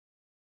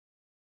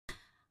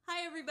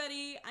Hi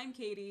everybody, I'm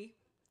Katie.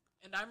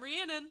 And I'm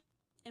Rhiannon.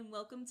 And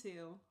welcome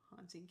to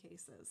Haunting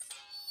Cases.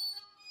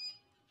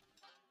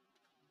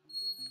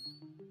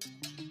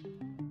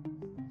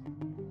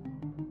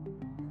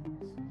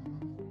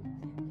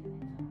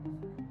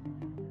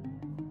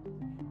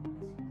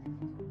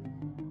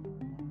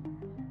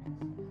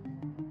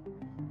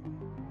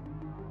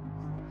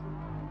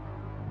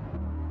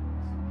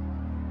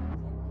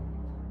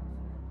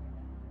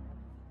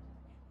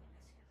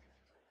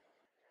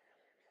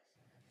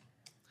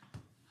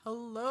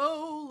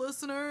 Hello,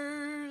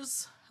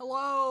 listeners.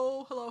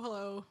 Hello.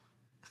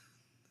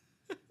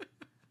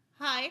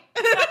 Hi.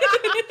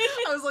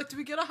 I was like, do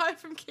we get a hi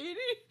from Katie?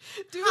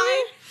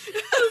 Hi.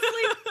 I was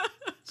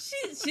like,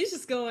 she's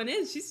just going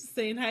in. She's just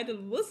saying hi to the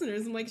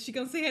listeners. I'm like, is she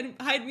gonna say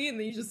hi to me? And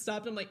then you just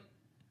stopped. I'm like,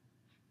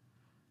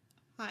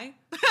 hi.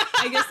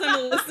 I guess I'm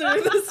a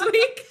listener this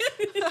week.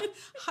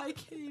 Hi,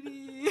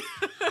 Katie.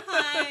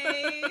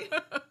 Hi.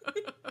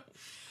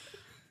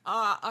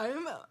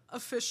 I'm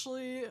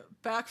officially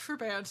back for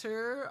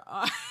banter.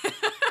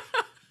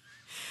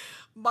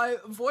 My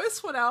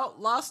voice went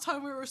out last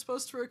time we were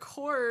supposed to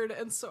record,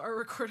 and so our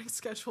recording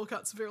schedule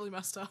got severely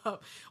messed up.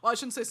 Well, I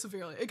shouldn't say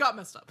severely. It got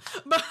messed up.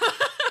 But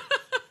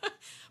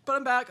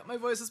I'm back. My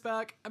voice is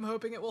back. I'm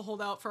hoping it will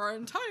hold out for our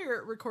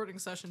entire recording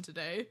session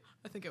today.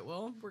 I think it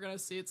will. We're going to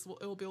see. It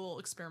will be a little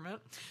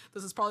experiment.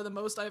 This is probably the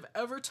most I've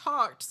ever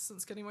talked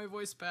since getting my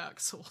voice back,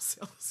 so we'll see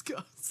how this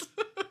goes.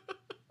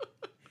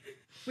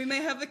 We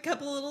may have a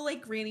couple little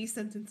granny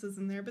sentences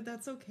in there, but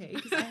that's okay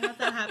because I have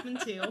that happen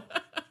too.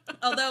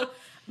 Although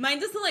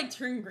mine doesn't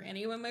turn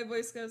granny when my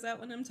voice goes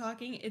out when I'm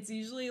talking. It's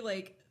usually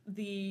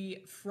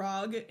the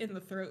frog in the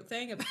throat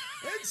thing. It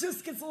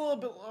just gets a little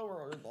bit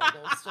lower.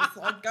 It's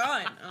just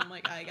gone. I'm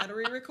like, I gotta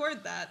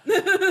re-record that.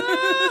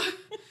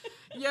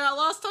 Yeah,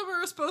 last time we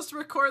were supposed to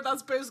record,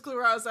 that's basically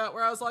where I was at,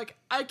 where I was like,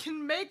 I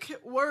can make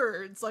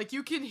words,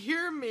 you can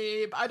hear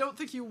me, but I don't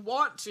think you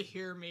want to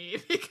hear me,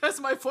 because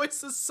my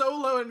voice is so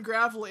low and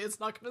gravelly, it's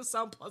not going to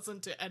sound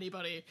pleasant to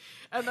anybody.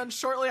 And then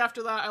shortly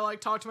after that, I,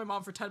 talked to my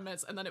mom for 10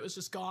 minutes, and then it was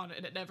just gone,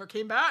 and it never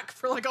came back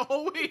for, a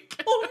whole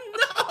week.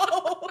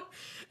 Oh, no!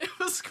 It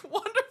was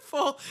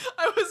wonderful.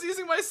 I was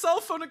using my cell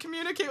phone to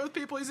communicate with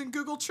people using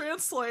Google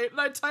Translate, and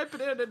I'd type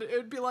it in, and it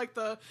would be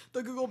the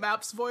Google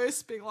Maps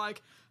voice being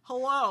like,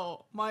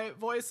 hello, my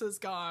voice is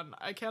gone.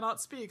 I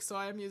cannot speak, so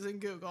I am using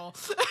Google.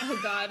 Oh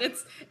god,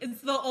 it's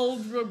the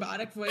old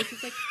robotic voice.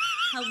 It's like,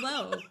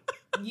 hello,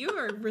 you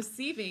are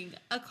receiving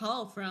a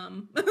call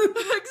from...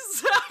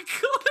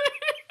 Exactly.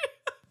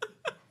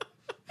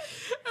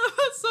 And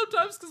then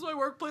sometimes, because my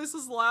workplace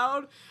is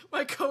loud,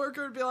 my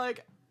coworker would be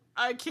like,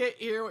 I can't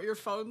hear what your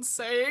phone's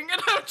saying,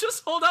 and I would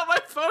just hold out my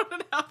phone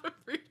and have him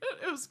read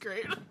it. It was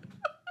great.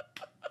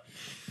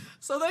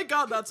 So thank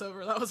God that's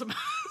over. That was a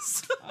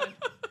mess.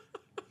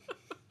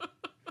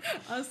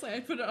 Honestly,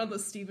 I'd put it on the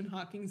Stephen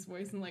Hawking's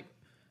voice and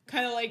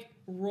kind of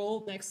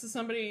roll next to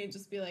somebody and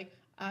just be like,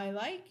 I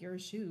like your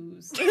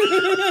shoes.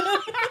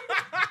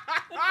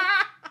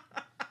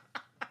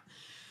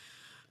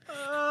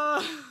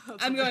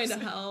 I'm going to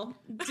hell.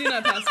 Do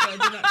not pass go.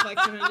 Do not collect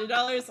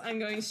 $200. I'm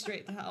going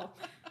straight to hell.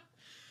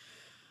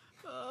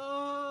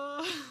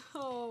 Oh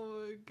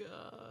my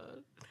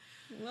god.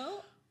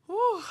 Well,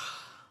 whew.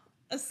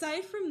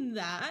 Aside from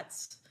that,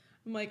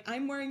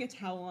 I'm wearing a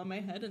towel on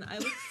my head and I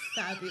look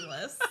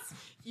fabulous.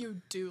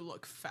 You do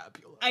look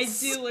fabulous. I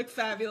do look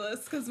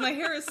fabulous because my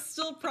hair is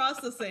still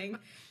processing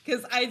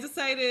because I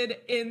decided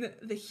in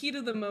the heat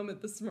of the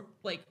moment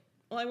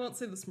I won't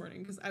say this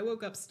morning because I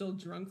woke up still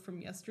drunk from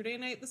yesterday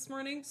night this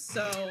morning.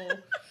 So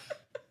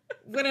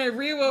when I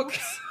rewoke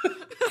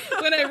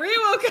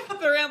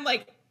up around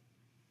 3-ish.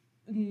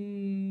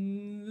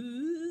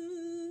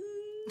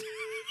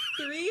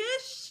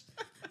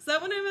 Is that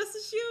when I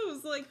messaged you?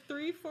 It was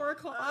 3, 4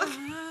 o'clock.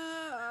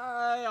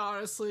 I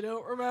honestly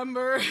don't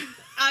remember.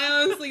 I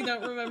honestly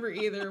don't remember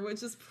either,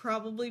 which is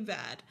probably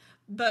bad.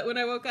 But when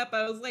I woke up,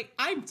 I was like,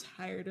 I'm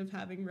tired of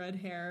having red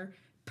hair.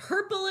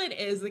 Purple it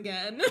is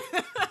again.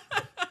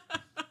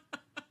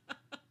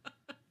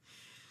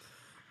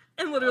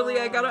 And literally,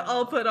 I got it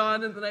all put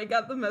on, and then I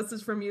got the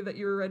message from you that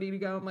you were ready to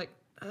go. I'm like,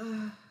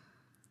 ugh.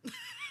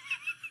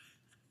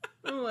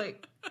 I'm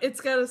like,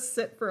 it's got to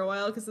sit for a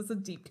while because it's a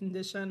deep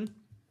condition.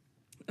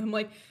 I'm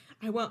like,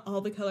 I want all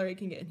the color I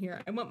can get in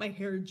here. I want my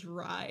hair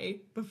dry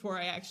before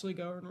I actually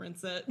go and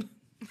rinse it.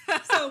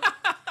 So,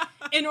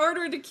 in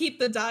order to keep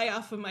the dye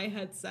off of my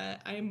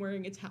headset, I am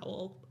wearing a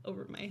towel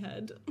over my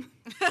head.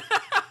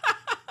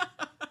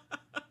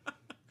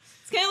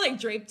 It's kind of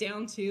draped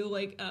down too,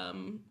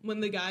 when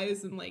the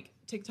guys in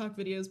TikTok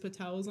videos put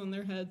towels on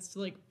their heads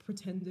to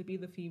pretend to be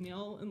the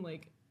female in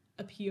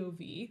a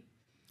POV.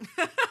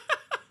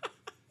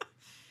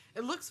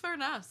 It looks very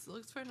nice.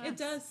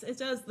 It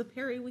does. The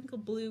periwinkle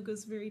blue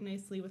goes very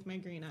nicely with my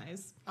green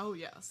eyes. Oh,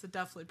 yes. It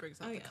definitely brings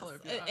out the color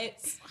of your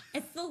eyes.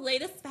 It's the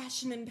latest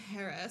fashion in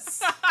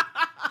Paris.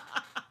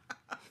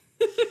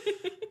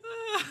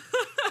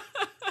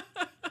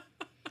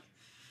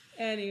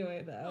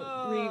 Anyway,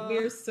 though, we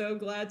are so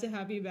glad to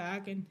have you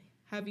back and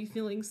have you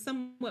feeling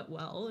somewhat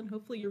well, and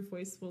hopefully your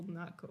voice will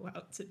not go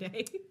out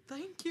today.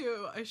 Thank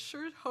you. I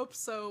sure hope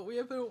so. We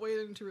have been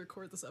waiting to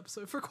record this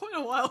episode for quite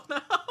a while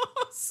now.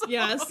 So.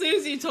 Yeah, as soon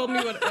as you told me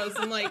what it was,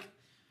 I'm like,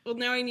 well,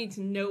 now I need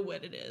to know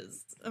what it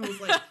is. I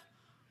was like,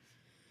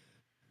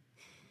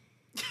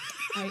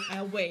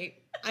 I'll wait.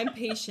 I'm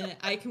patient.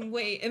 I can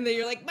wait. And then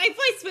you're like, my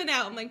voice went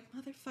out. I'm like,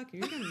 motherfucker,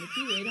 you're going to make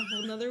me wait a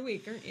whole nother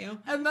week, aren't you?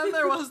 And then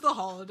there was the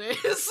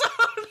holidays.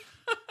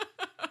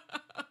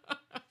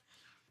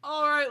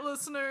 All right,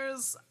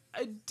 listeners.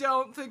 I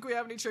don't think we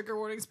have any trigger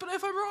warnings, but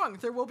if I'm wrong,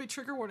 there will be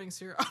trigger warnings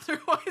here.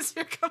 Otherwise,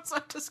 here comes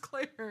our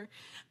disclaimer,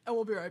 and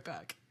we'll be right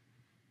back.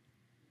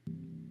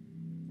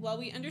 While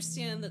we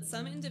understand that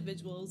some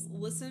individuals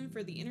listen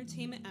for the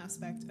entertainment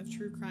aspect of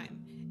true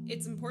crime,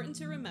 it's important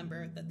to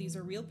remember that these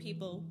are real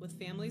people with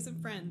families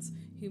and friends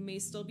who may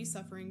still be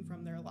suffering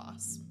from their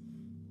loss.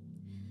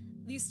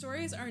 These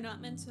stories are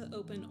not meant to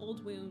open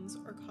old wounds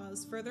or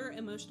cause further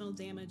emotional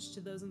damage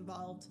to those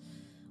involved.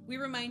 We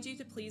remind you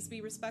to please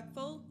be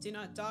respectful, do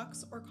not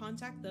dox or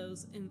contact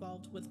those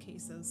involved with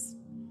cases.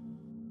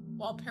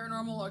 While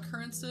paranormal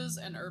occurrences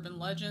and urban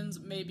legends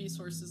may be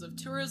sources of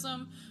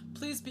tourism,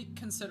 please be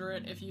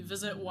considerate if you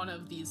visit one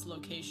of these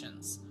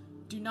locations.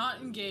 Do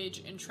not engage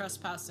in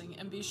trespassing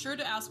and be sure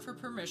to ask for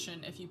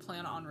permission if you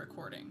plan on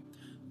recording.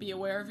 Be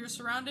aware of your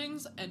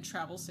surroundings and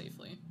travel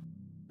safely.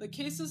 The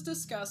cases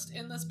discussed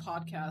in this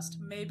podcast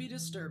may be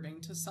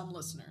disturbing to some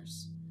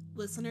listeners.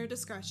 Listener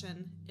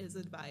discretion is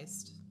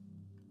advised.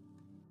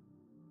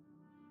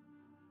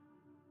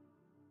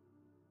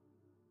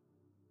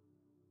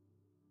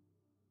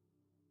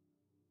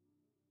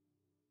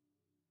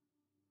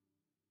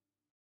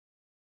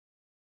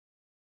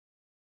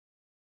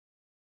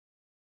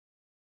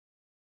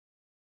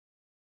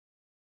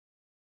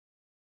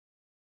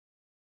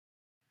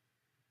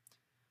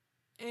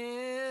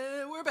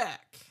 And we're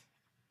back.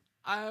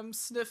 I'm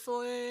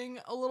sniffling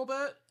a little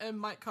bit and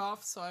might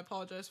cough, so I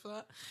apologize for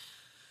that.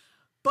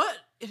 But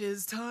it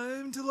is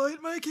time to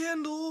light my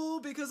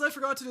candle because I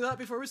forgot to do that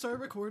before we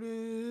started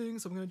recording,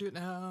 so I'm gonna do it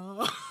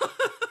now.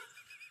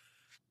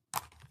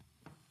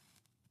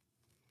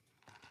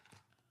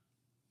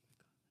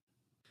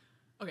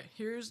 Okay,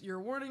 here's your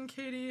warning,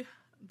 Katie,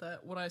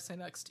 that what I say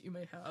next you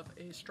may have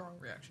a strong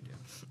reaction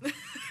to.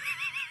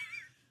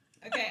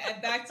 Okay, I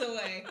backed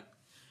away.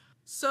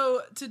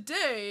 So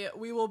today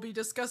we will be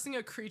discussing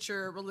a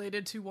creature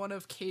related to one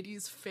of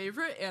Katie's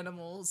favorite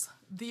animals,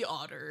 the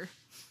otter.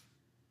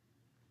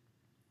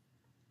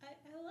 I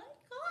like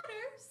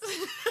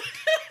otters.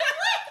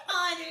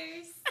 I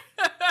like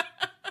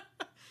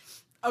otters.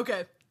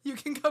 Okay, you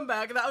can come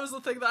back. That was the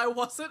thing that I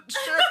wasn't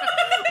sure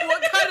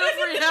what kind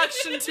of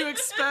reaction to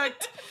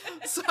expect.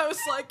 So I was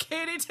like,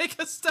 Katie,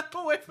 take a step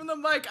away from the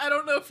mic. I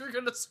don't know if you're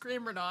gonna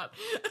scream or not.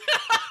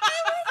 I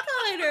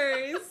like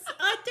otters.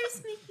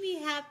 Otters make me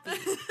happy.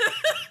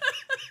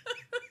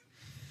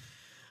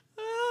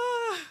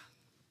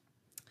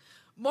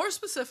 More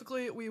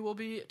specifically, we will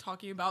be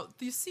talking about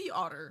the sea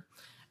otter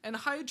and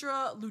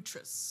Hydra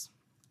lutris.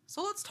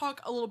 So let's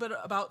talk a little bit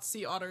about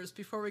sea otters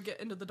before we get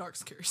into the dark,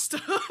 scary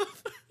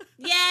stuff.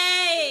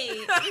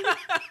 Yay!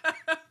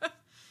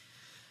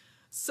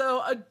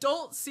 So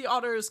adult sea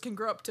otters can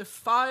grow up to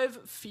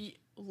 5 feet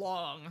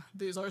long.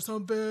 These are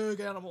some big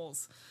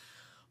animals.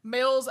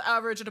 Males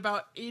average at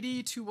about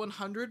 80 to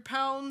 100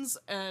 pounds,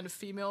 and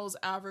females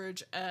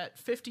average at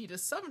 50 to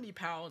 70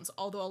 pounds,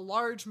 although a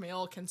large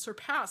male can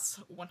surpass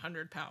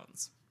 100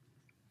 pounds.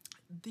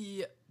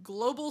 The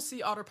global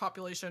sea otter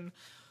population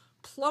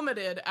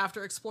plummeted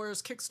after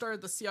explorers kickstarted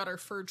the sea otter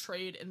fur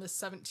trade in the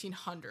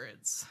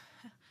 1700s.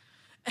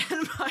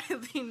 And by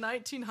the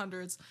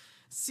 1900s,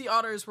 sea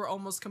otters were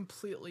almost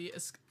completely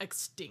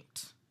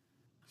extinct.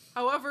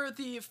 However,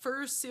 the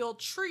Fur Seal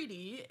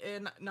Treaty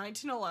in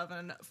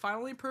 1911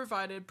 finally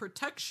provided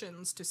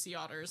protections to sea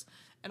otters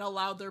and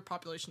allowed their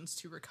populations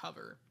to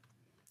recover.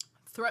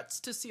 Threats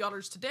to sea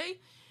otters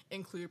today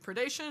include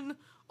predation,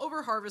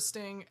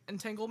 overharvesting,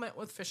 entanglement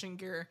with fishing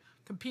gear,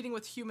 competing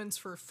with humans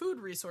for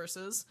food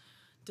resources,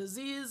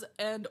 disease,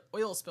 and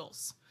oil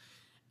spills.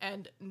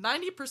 And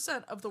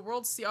 90% of the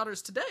world's sea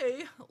otters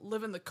today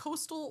live in the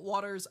coastal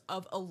waters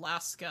of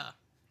Alaska.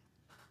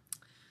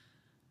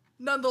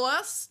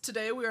 Nonetheless,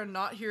 today we are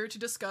not here to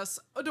discuss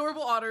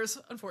adorable otters,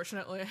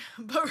 unfortunately,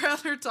 but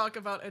rather talk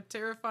about a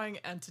terrifying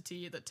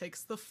entity that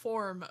takes the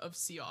form of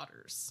sea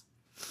otters.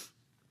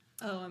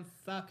 Oh, I'm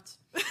fucked.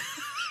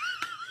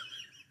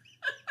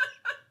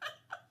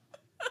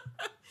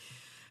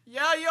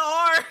 Yeah, you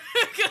are,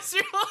 because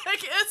you're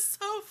like, it's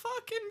so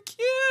fucking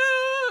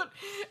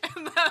cute,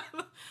 and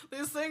then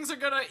these things are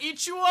gonna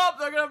eat you up.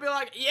 They're gonna be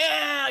like,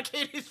 yeah,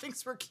 Katie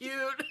thinks we're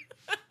cute.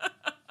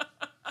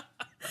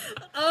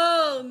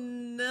 Oh,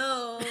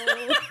 no.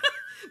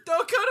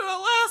 Don't go to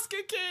Alaska,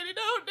 Katie.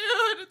 Don't do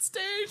it. It's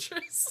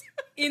dangerous.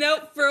 You know,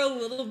 for a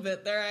little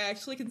bit there, I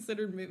actually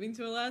considered moving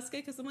to Alaska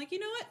because I'm like, you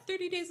know what?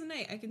 30 days a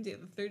night, I can do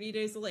the 30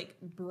 days of, like,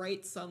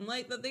 bright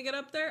sunlight that they get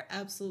up there.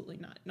 Absolutely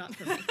not. Not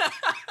for me.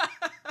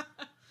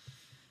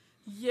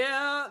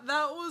 Yeah,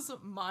 that was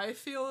my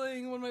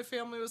feeling when my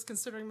family was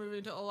considering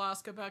moving to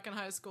Alaska back in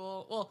high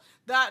school. Well,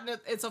 that and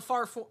it's a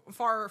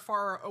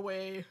far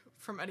away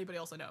from anybody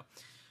else I know.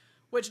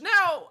 Which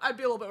now I'd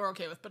be a little bit more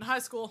okay with, but in high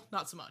school,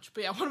 not so much.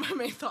 But yeah, one of my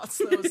main thoughts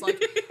though was like,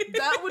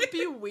 that would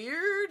be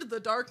weird, the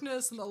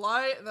darkness and the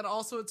light, and then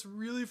also it's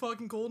really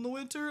fucking cold in the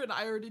winter, and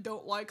I already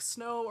don't like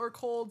snow or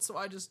cold, so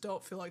I just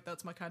don't feel like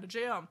that's my kind of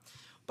jam.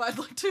 But I'd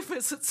like to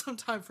visit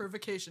sometime for a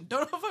vacation.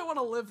 Don't know if I want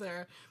to live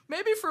there.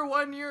 Maybe for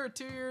 1 year or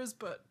 2 years,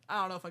 but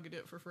I don't know if I could do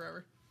it for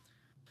forever.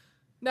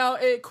 Now,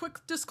 a quick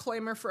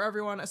disclaimer for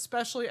everyone,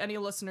 especially any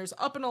listeners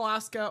up in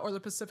Alaska or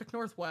the Pacific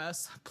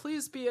Northwest.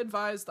 Please be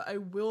advised that I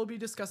will be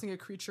discussing a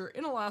creature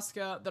in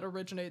Alaska that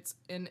originates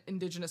in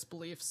indigenous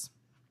beliefs.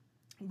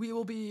 We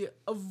will be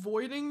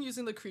avoiding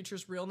using the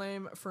creature's real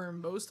name for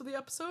most of the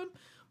episode,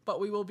 but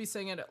we will be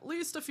saying it at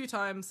least a few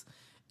times.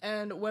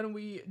 And when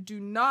we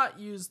do not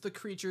use the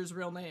creature's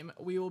real name,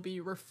 we will be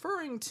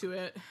referring to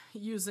it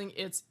using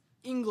its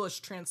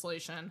English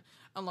translation,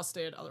 unless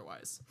stated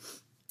otherwise.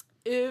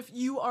 If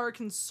you are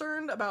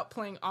concerned about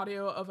playing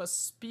audio of us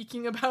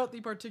speaking about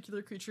the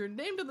particular creature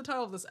named in the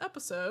title of this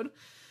episode,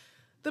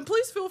 then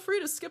please feel free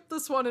to skip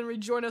this one and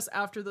rejoin us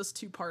after this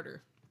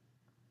two-parter.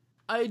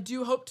 I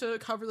do hope to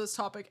cover this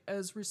topic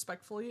as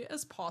respectfully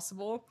as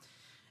possible,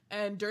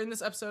 and during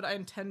this episode I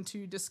intend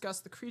to discuss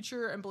the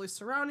creature and beliefs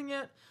surrounding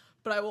it,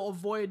 but I will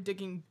avoid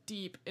digging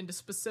deep into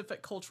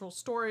specific cultural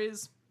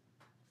stories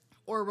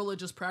or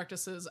religious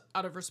practices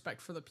out of respect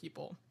for the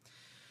people.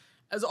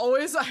 As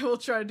always, I will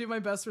try to do my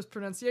best with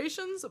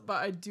pronunciations,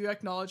 but I do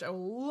acknowledge I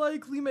will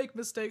likely make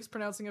mistakes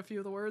pronouncing a few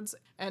of the words,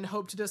 and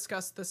hope to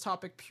discuss this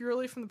topic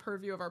purely from the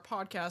purview of our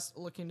podcast,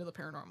 Looking into the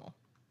Paranormal.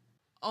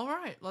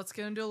 Alright, let's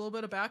get into a little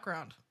bit of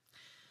background.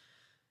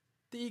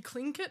 The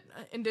Tlingit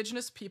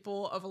indigenous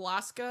people of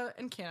Alaska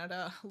and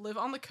Canada live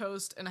on the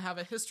coast and have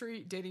a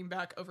history dating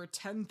back over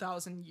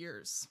 10,000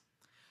 years.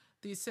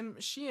 The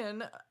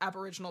Tsimshian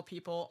Aboriginal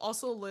people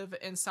also live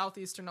in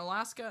southeastern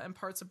Alaska and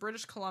parts of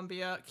British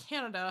Columbia,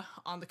 Canada,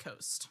 on the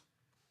coast.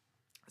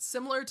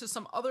 Similar to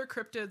some other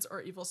cryptids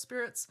or evil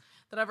spirits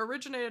that have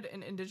originated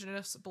in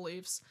indigenous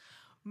beliefs,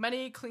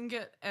 many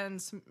Tlingit and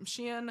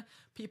Tsimshian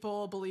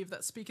people believe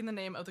that speaking the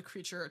name of the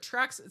creature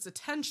attracts its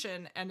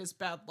attention and is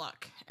bad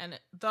luck, and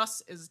it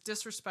thus is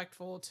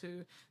disrespectful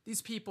to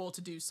these people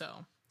to do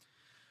so.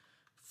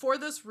 For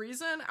this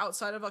reason,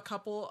 outside of a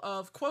couple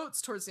of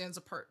quotes towards the end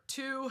of part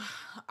 2,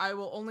 I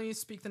will only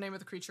speak the name of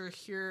the creature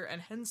here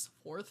and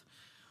henceforth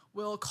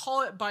will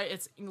call it by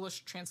its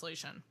English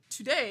translation.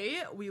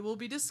 Today, we will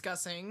be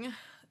discussing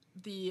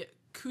the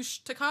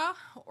Kushtaka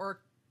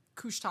or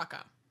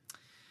Kushtaka.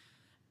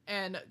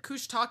 And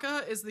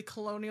Kushtaka is the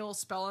colonial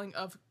spelling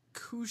of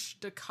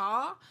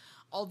Kushtaka,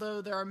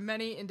 although there are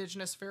many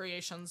indigenous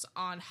variations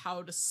on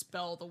how to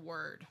spell the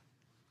word.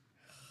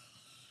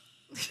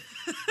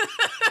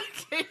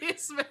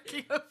 Katie's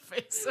making a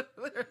face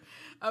over there.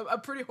 A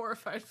pretty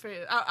horrified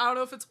face. I don't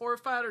know if it's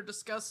horrified or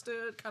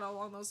disgusted, kind of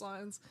along those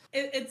lines.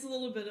 It's a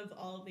little bit of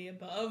all of the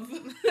above.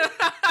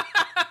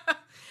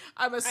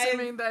 I'm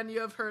assuming then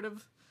you have heard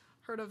of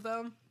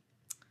them.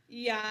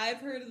 Yeah, I've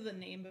heard of the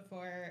name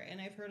before, and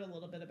I've heard a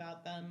little bit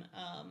about them.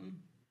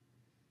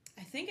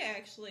 I think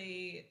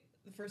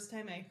the first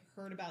time I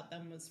heard about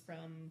them was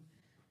from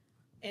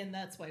And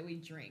That's Why We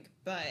Drink,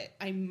 but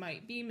I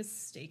might be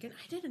mistaken.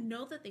 I didn't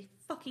know that they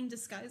fucking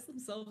disguise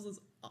themselves as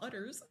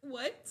otters.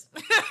 What?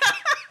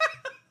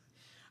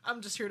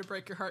 I'm just here to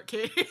break your heart,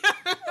 Katie.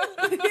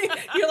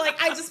 You're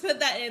like, I just put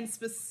that in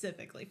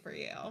specifically for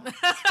you.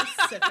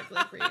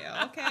 Specifically for you,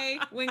 okay?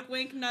 Wink,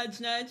 wink, nudge,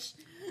 nudge.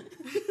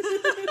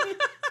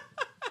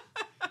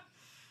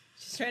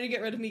 She's trying to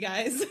get rid of me,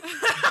 guys.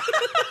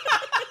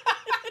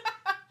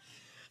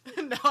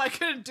 No, I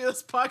couldn't do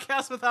this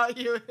podcast without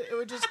you. It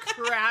would just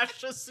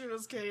crash as soon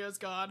as Katie was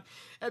gone.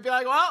 I'd be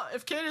like, well,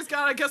 if Katie's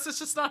gone, I guess it's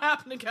just not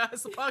happening,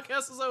 guys. The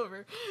podcast is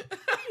over.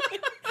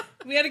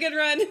 We had a good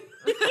run.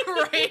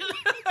 Right?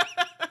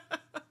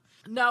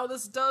 Now,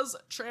 this does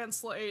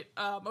translate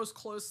most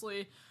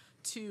closely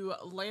to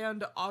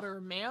land otter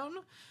man,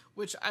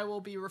 which I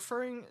will be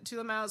referring to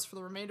them as for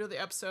the remainder of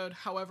the episode.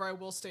 However, I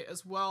will state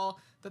as well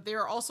that they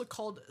are also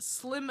called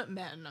slim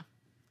men.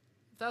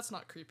 That's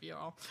not creepy at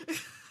all.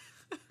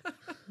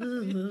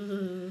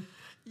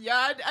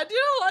 Yeah, I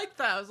didn't like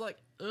that. I was like,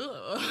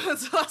 ugh.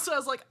 So I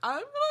was like, I'm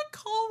gonna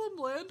call them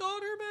land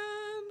otter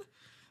men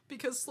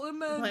because slim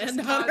men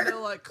just kind of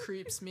like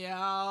creeps me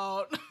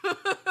out.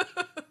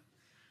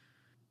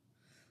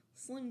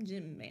 Slim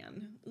Jim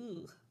man.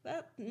 Ooh,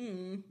 that.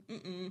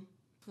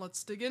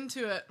 Let's dig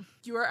into it.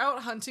 You are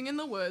out hunting in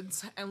the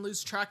woods and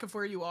lose track of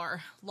where you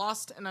are,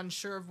 lost and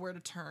unsure of where to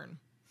turn.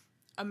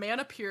 A man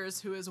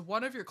appears who is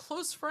one of your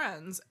close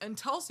friends and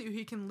tells you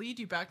he can lead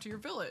you back to your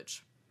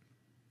village.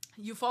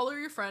 You follow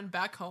your friend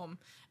back home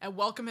and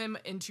welcome him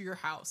into your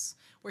house,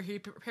 where he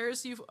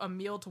prepares you a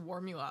meal to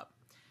warm you up.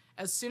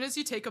 As soon as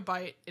you take a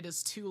bite, it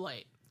is too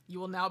late. You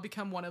will now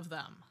become one of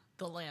them,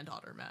 the land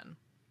otter men.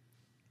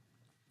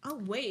 Oh,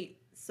 wait.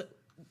 So,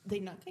 they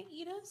not gonna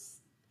eat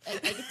us? I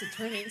get to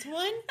turn into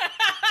one?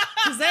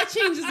 Because that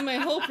changes my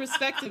whole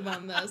perspective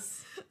on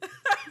this.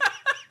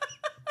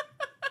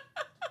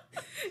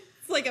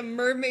 It's like a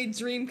mermaid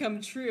dream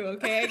come true,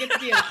 okay? I get to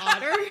be an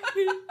otter.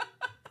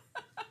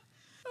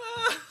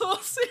 We'll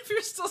see if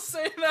you're still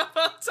saying that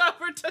about time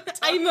we're done I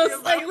talking most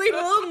about likely it.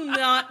 will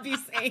not be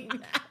saying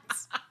that.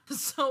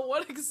 So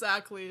what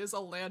exactly is a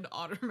land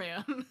otter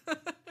man?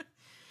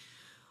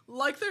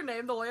 Like their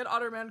name, the land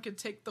otter man can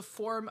take the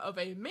form of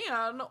a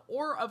man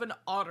or of an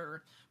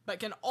otter, but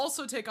can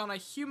also take on a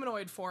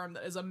humanoid form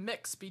that is a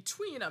mix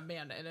between a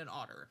man and an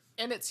otter.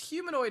 In its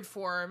humanoid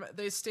form,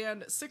 they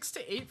stand 6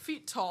 to 8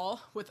 feet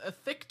tall with a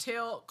thick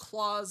tail,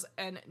 claws,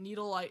 and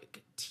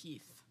needle-like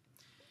teeth.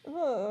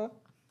 Oh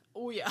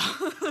yeah.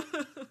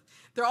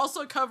 They're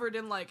also covered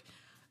in like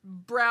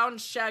brown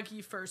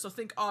shaggy fur, so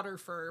think otter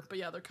fur, but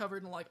yeah, they're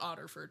covered in like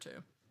otter fur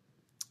too.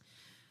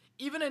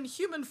 Even in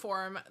human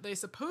form, they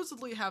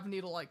supposedly have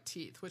needle-like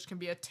teeth, which can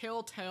be a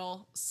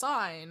telltale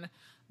sign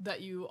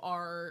that you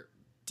are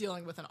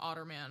dealing with an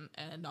otter man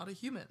and not a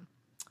human.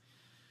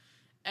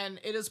 And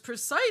it is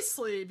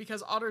precisely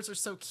because otters are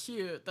so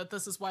cute that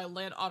this is why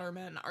land otter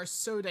men are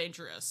so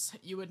dangerous.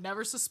 You would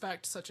never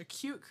suspect such a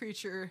cute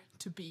creature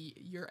to be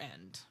your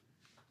end.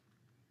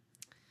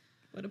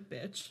 What a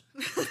bitch.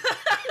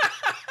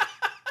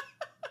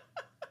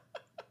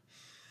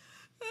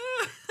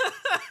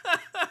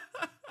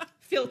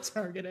 Feel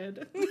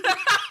targeted.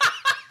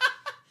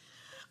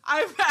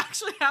 I've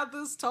actually had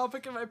this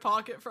topic in my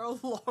pocket for a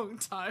long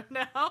time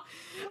now.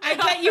 I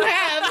bet you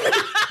have.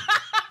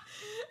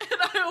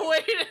 And I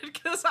waited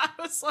because I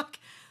was like,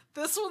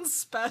 this one's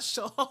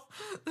special.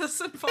 This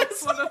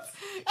involves one of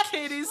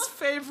Katie's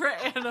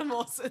favorite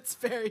animals. It's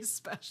very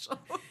special.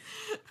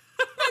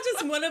 Not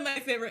just one of my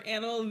favorite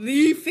animals,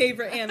 the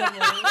favorite animal.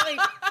 Like,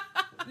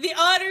 the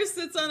otter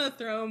sits on a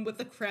throne with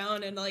a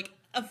crown and like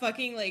a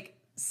fucking like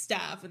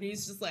staff, and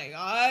he's just like,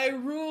 I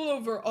rule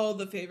over all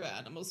the favorite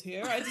animals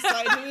here. I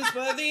decide who is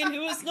worthy and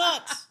who is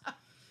not.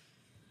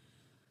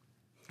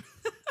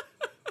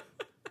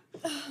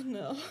 Oh,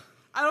 no.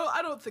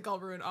 I don't think I'll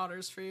ruin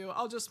otters for you.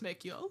 I'll just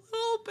make you a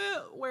little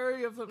bit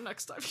wary of them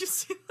next time you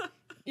see them.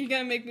 You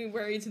gotta make me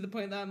worry to the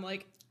point that I'm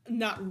like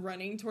not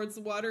running towards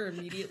the water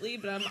immediately,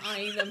 but I'm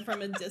eyeing them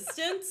from a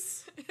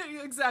distance.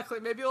 Exactly.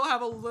 Maybe you'll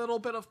have a little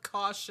bit of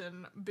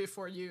caution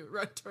before you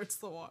run towards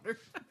the water.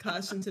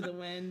 Caution to the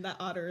wind, that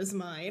otter is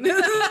mine.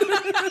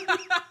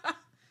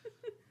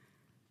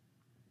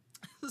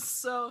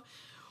 So,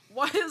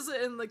 why is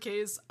it in the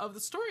case of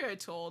the story I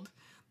told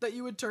that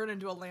you would turn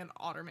into a land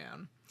otter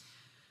man?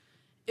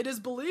 It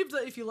is believed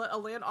that if you let a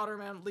land otter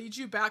man lead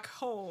you back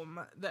home,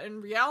 that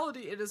in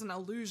reality it is an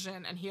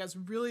illusion and he has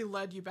really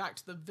led you back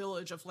to the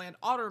village of land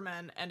otter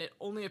men and it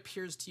only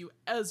appears to you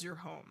as your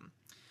home.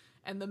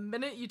 And the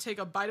minute you take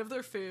a bite of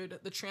their food,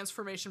 the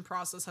transformation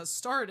process has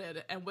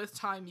started, and with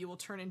time you will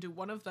turn into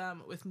one of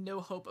them with no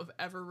hope of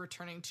ever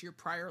returning to your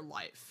prior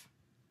life.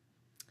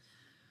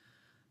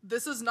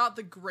 This is not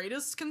the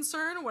greatest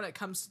concern when it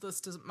comes to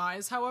this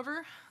demise,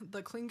 however.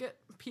 The Tlingit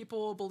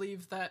people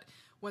believe that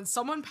when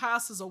someone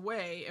passes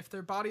away, if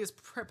their body is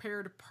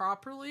prepared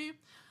properly,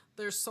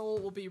 their soul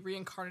will be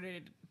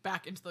reincarnated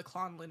back into the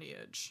clan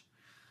lineage.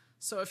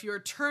 So if you are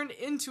turned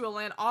into a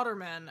land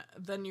otterman,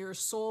 then your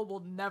soul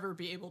will never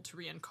be able to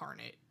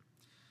reincarnate.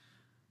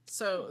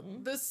 So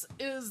this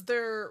is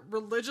their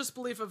religious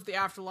belief of the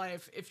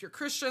afterlife. If you're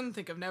Christian,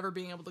 think of never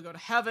being able to go to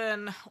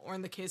heaven, or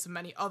in the case of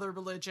many other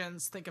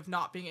religions, think of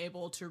not being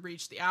able to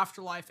reach the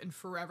afterlife and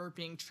forever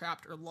being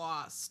trapped or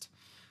lost.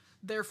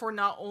 Therefore,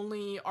 not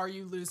only are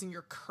you losing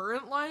your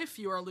current life,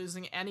 you are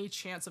losing any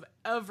chance of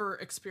ever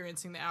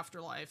experiencing the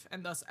afterlife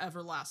and thus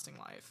everlasting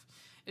life.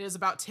 It is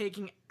about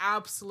taking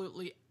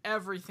absolutely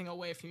everything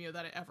away from you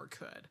that it ever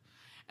could.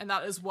 And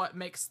that is what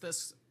makes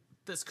this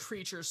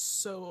creature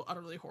so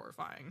utterly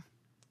horrifying.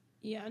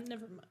 Yeah,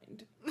 never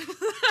mind.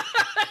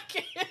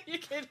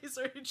 Katie's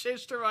already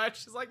changed her mind.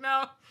 She's like,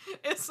 no,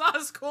 it's not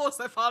as cool as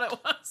I thought it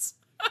was.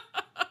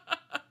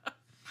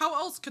 How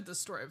else could this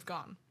story have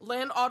gone?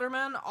 Land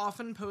ottermen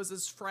often pose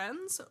as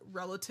friends,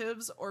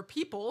 relatives, or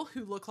people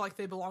who look like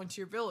they belong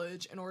to your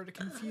village in order to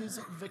confuse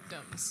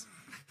victims.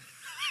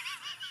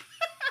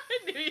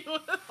 I knew you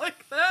wouldn't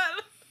like that.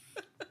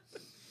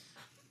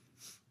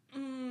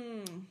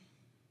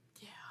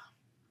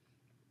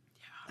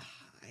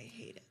 I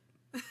hate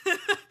it.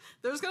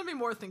 There's gonna be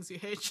more things you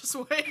hate, just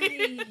wait.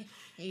 I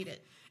hate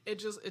it. It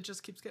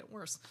just keeps getting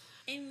worse.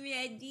 I'm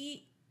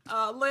ready.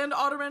 Land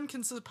ottermen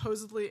can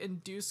supposedly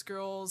induce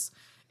girls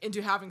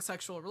into having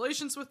sexual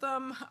relations with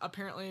them.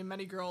 Apparently,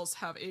 many girls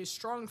have a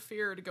strong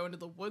fear to go into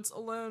the woods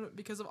alone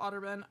because of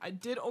ottermen. I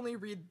did only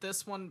read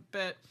this one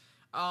bit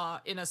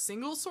in a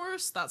single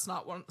source. That's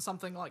not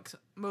something like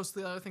most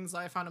of the other things that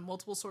I found in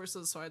multiple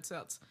sources, so I'd say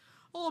that's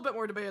a little bit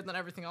more debated than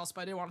everything else,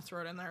 but I did want to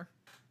throw it in there.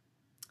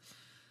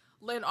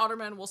 Land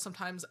ottermen will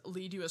sometimes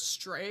lead you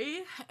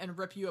astray and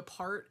rip you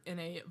apart in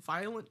a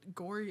violent,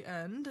 gory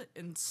end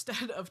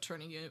instead of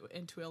turning you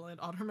into a land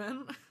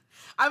otterman.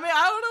 I mean,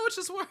 I don't know which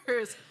is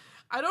worse.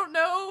 I don't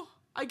know.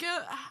 I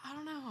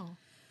don't know.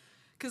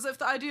 Because if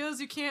the idea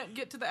is you can't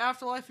get to the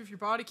afterlife if your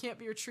body can't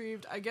be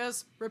retrieved, I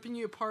guess ripping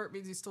you apart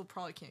means you still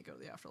probably can't go to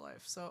the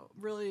afterlife. So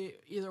really,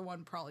 either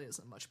one probably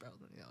isn't much better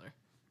than the other.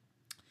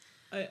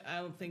 I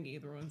don't think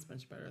either one's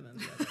much better than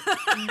the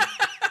other.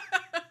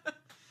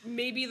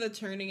 Maybe the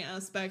turning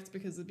aspect,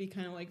 because it'd be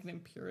kind of like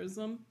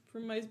vampirism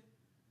from my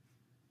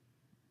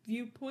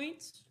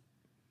viewpoint,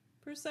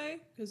 per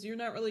se. Because you're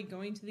not really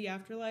going to the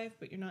afterlife,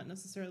 but you're not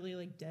necessarily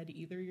like dead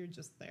either. You're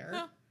just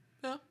there.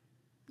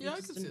 Yeah,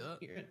 I can see that.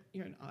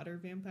 You're an otter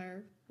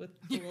vampire with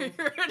You're an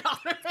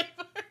otter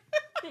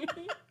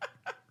vampire.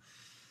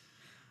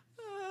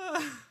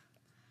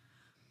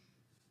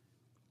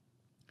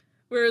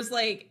 Whereas,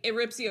 like, it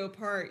rips you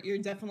apart. You're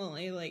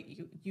definitely like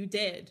you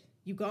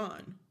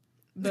gone,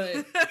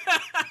 but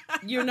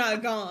you're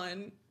not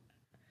gone.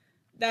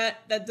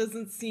 That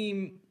doesn't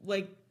seem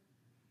like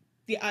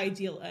the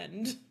ideal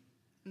end.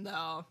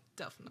 No,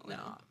 definitely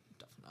No. not.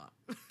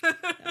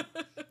 Yeah.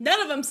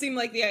 None of them seem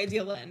like the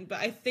ideal end, but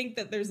I think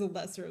that there's a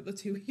lesser of the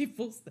two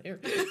evils there.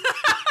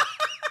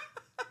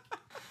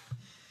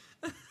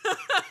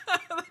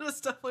 That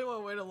is definitely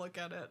one way to look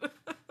at it.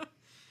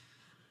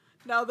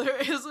 Now, there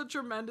is a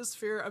tremendous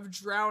fear of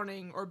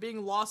drowning or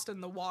being lost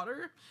in the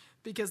water,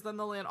 because then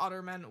the land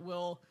ottermen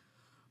will,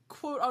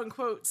 quote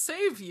unquote,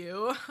 save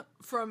you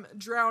from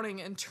drowning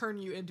and turn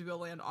you into a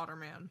land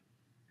otterman.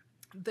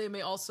 They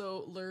may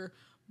also lure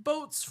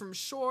boats from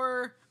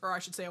shore, or I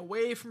should say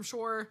away from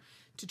shore,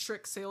 to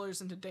trick sailors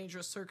into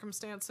dangerous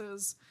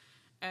circumstances.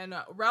 And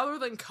rather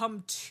than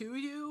come to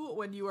you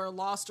when you are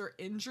lost or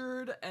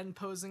injured and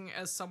posing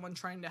as someone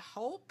trying to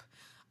help,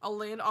 a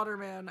land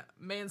otterman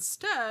may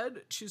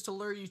instead choose to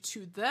lure you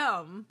to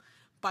them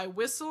by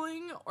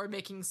whistling or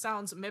making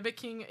sounds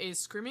mimicking a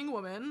screaming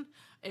woman,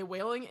 a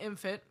wailing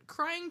infant,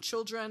 crying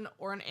children,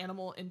 or an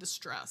animal in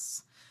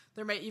distress.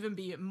 There may even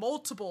be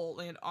multiple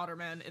land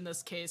ottermen in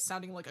this case,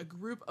 sounding like a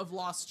group of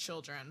lost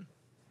children.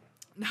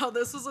 Now,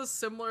 this is a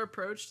similar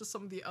approach to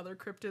some of the other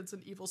cryptids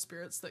and evil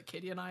spirits that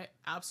Katie and I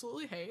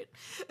absolutely hate.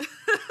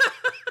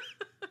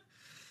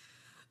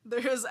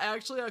 There is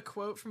actually a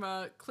quote from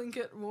a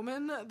Tlingit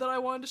woman that I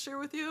wanted to share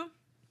with you.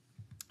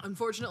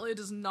 Unfortunately, it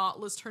does not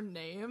list her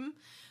name,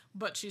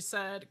 but she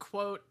said,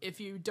 quote, "If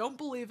you don't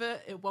believe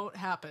it, it won't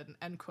happen,"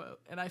 end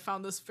quote. And I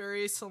found this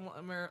very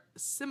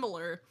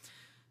similar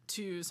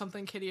to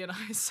something Kitty and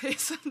I say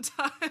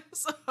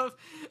sometimes of,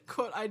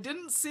 quote, "I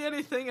didn't see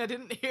anything, I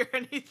didn't hear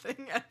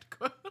anything," end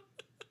quote.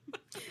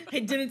 I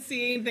didn't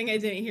see anything, I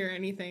didn't hear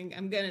anything.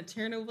 I'm gonna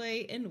turn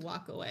away and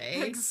walk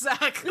away.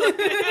 Exactly.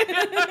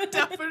 I've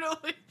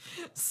definitely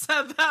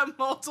said that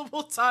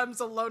multiple times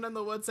alone in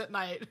the woods at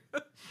night.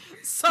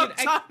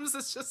 Sometimes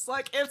it's just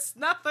like, it's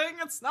nothing,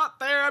 it's not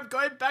there, I'm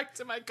going back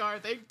to my car,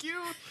 thank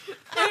you.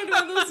 I had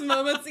one of those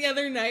moments the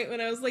other night when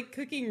I was like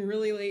cooking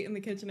really late in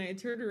the kitchen. I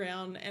turned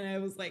around and I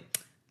was like,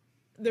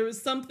 there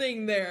was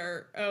something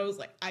there. I was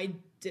like, I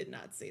did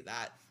not see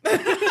that.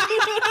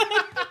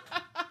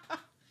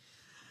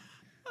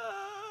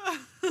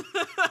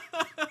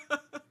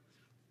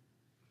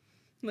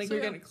 Like, So,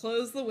 we're yeah. gonna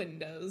close the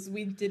windows.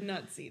 We did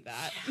not see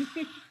that.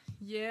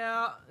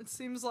 Yeah, it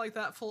seems like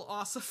that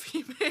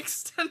philosophy may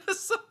extend to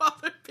some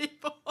other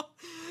people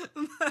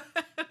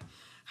that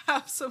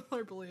have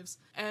similar beliefs.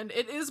 And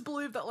it is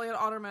believed that land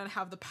ottermen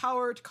have the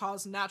power to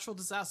cause natural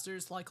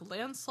disasters like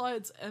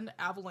landslides and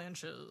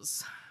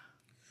avalanches.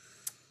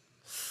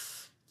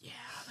 Yeah,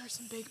 there's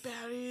some big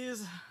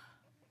baddies.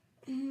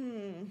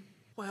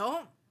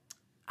 Well,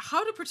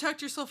 how to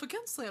protect yourself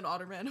against land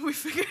ottermen? We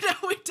figured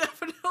out we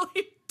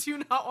definitely do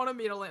not want to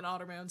meet a land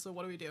otterman, so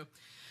what do?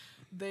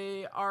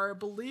 They are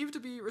believed to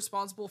be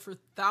responsible for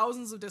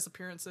thousands of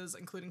disappearances,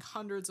 including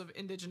hundreds of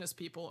indigenous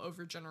people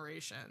over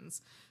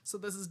generations. So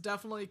this is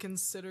definitely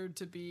considered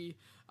to be,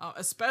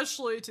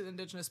 especially to the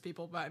indigenous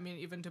people, but I mean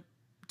even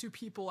to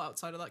people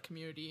outside of that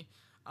community,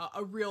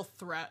 a real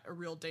threat, a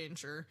real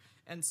danger.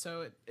 And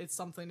so it's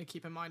something to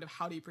keep in mind of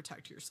how do you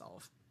protect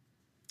yourself.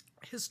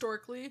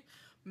 Historically,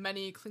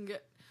 many Tlingit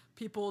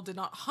people did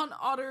not hunt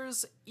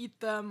otters, eat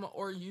them,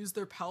 or use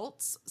their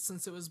pelts,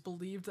 since it was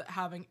believed that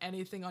having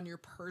anything on your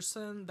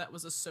person that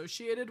was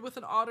associated with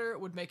an otter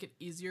would make it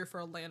easier for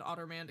a land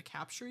otterman to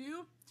capture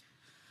you.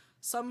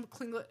 Some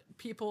Tlingit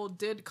people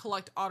did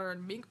collect otter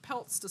and mink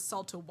pelts to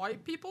sell to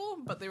white people,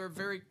 but they were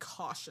very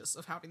cautious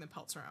of having the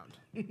pelts around.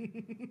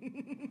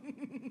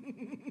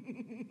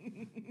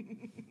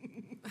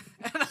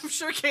 And I'm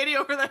sure Katie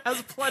over there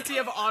has plenty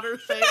of otter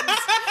things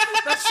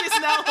that she's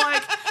now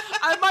like,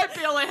 I might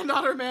be a land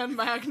otterman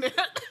magnet.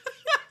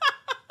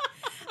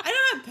 I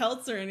don't have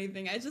pelts or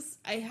anything. I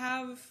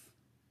have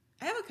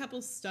a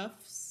couple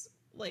stuffs.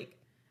 Like,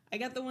 I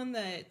got the one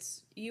that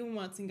you and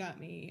Watson got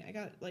me. I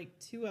got like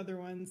two other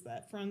ones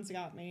that Franz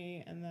got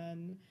me, and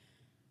then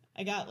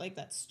I got like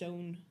that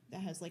stone that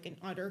has like an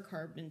otter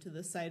carved into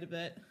the side of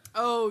it.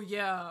 Oh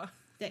yeah,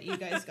 that you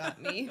guys got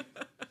me.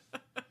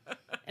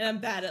 And I'm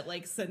bad at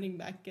like sending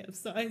back gifts,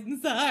 so I'm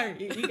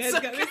sorry. You guys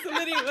got me so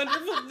many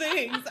wonderful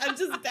things. I'm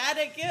just bad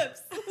at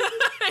gifts.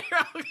 You're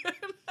all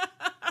good.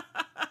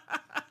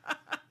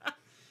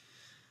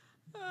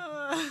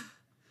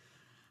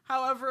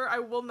 However, I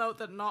will note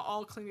that not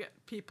all Tlingit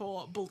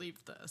people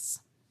believe this.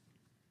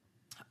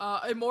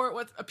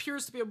 What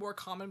appears to be a more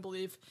common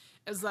belief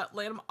is that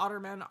land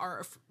ottermen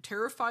are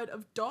terrified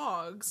of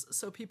dogs,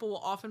 so people will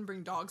often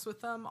bring dogs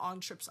with them on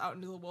trips out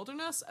into the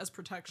wilderness as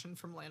protection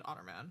from land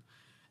ottermen.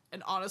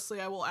 And honestly,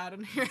 I will add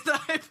in here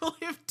that I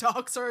believe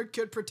dogs are a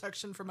good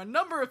protection from a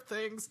number of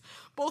things,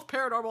 both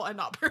paranormal and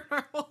not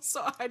paranormal.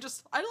 So I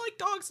like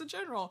dogs in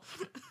general.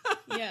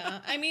 Yeah,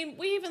 I mean,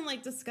 we even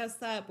like discussed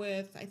that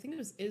with, I think it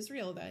was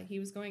Israel, that he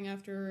was going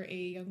after a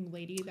young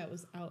lady that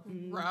was out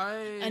in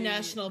a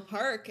national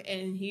park,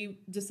 and he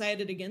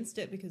decided against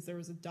it because there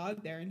was a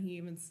dog there, and he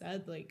even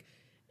said, like,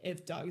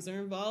 if dogs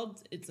are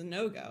involved, it's a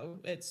no-go.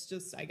 It's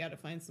just, I gotta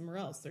find somewhere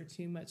else. They're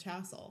too much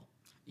hassle.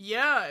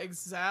 Yeah,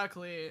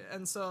 exactly.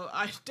 And so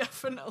I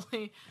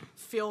definitely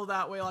feel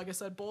that way. Like I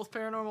said, both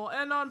paranormal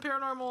and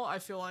non-paranormal. I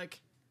feel like,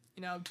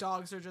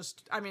 dogs are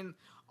just, I mean,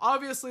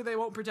 obviously they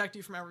won't protect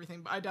you from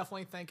everything, but I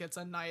definitely think it's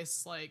a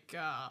nice, like,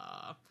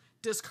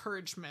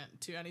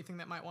 discouragement to anything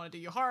that might want to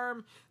do you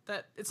harm.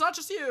 That it's not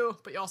just you,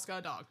 but you also got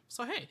a dog.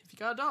 So hey, if you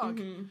got a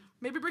dog,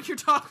 maybe bring your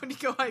dog when you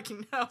go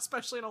hiking now,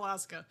 especially in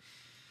Alaska.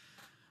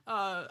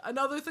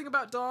 Another thing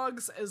about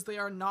dogs is they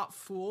are not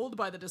fooled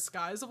by the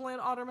disguise of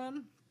land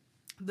ottermen.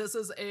 This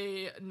is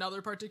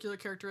another particular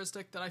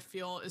characteristic that I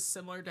feel is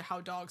similar to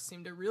how dogs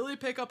seem to really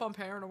pick up on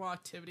paranormal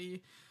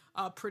activity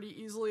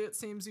pretty easily, it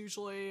seems,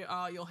 usually.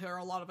 You'll hear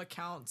a lot of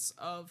accounts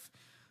of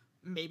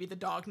maybe the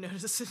dog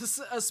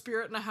notices a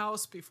spirit in a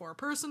house before a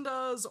person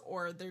does,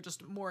 or they're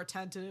just more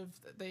attentive.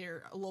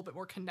 They're a little bit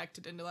more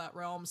connected into that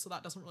realm, so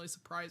that doesn't really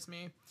surprise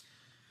me.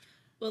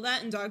 Well,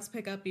 that and dogs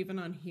pick up even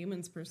on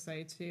humans per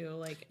se, too.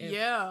 Like,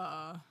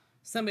 if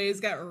somebody's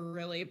got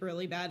really,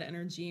 really bad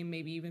energy and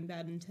maybe even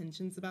bad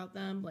intentions about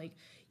them, like,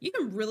 you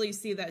can really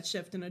see that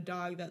shift in a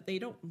dog that they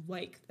don't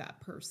like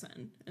that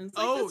person. And it's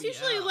like, that's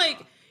usually,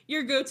 like,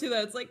 your go-to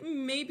that's like,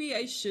 maybe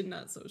I should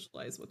not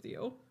socialize with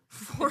you.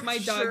 If my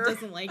dog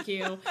doesn't like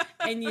you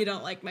and you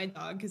don't like my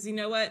dog, because you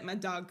know what? My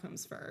dog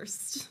comes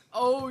first.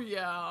 Oh,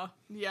 yeah.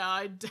 Yeah,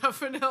 I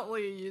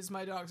definitely use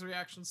my dog's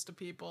reactions to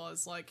people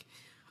as, like,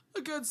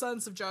 a good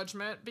sense of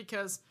judgment,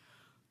 because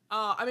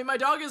I mean, my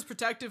dog is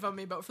protective of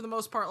me, but for the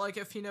most part, like,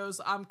 if he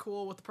knows I'm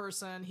cool with the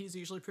person, he's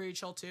usually pretty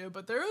chill too.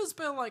 But there has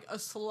been, like, a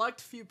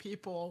select few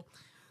people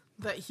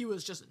that he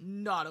was just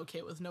not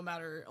okay with, no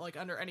matter, like,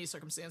 under any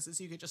circumstances.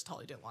 You could just tell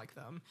he didn't like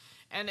them.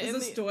 And is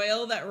this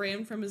Doyle that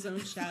ran from his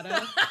own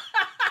shadow?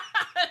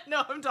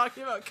 No, I'm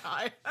talking about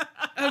Kai.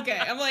 Okay,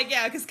 I'm like,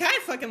 yeah, because Kai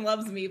fucking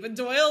loves me, but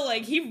Doyle,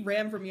 like, he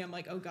ran from me. I'm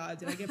like, oh god,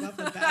 did I give off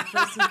a bad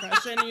first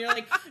impression? And you're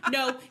like,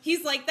 no,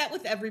 he's like that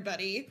with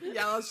everybody.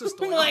 Yeah, that's just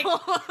Doyle. Like,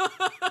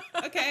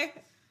 okay.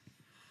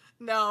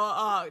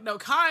 No,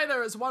 Kai,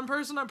 there was one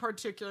person in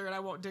particular, and I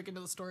won't dig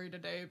into the story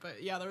today,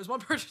 but yeah, there was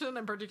one person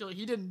in particular,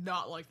 he did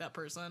not like that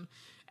person,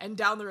 and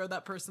down the road,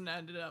 that person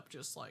ended up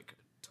just, like,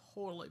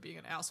 totally being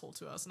an asshole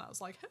to us, and I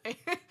was like, hey,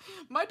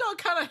 my dog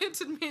kind of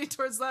hinted me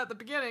towards that at the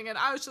beginning, and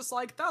I was just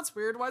like, that's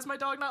weird, why does my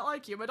dog not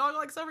like you? My dog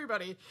likes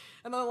everybody.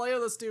 And then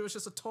later this dude was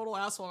just a total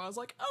asshole, and I was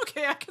like,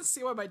 okay, I can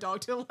see why my dog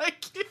didn't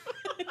like you.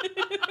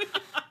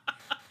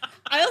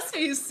 I also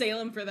use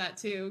Salem for that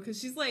too, because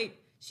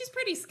she's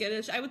pretty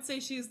skittish. I would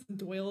say she's the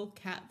Doyle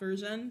cat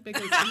version,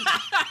 because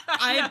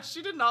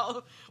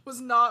was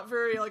not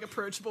very, like,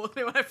 approachable with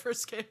me when I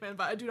first came in,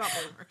 but I do not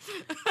blame her.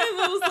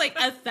 I was like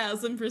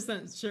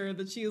 1,000% sure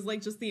that she is,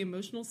 like, just the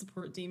emotional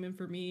support demon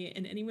for me,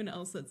 and anyone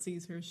else that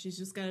sees her, she's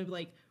just gotta,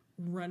 like,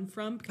 run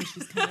from, because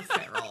she's kind of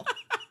feral.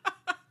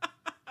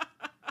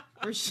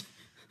 Or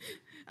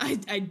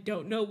I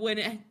don't know when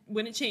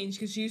it changed,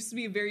 because she used to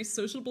be a very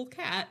sociable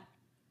cat,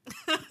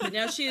 but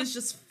now she is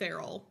just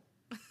feral.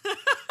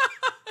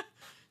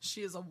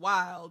 She is a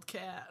wild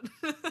cat.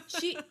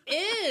 She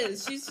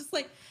is. She's just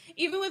like,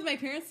 even with my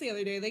parents the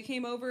other day, they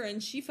came over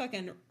and she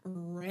fucking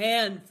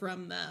ran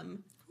from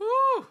them.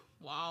 Woo!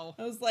 Wow.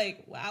 I was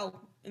like, wow.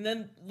 And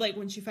then, like,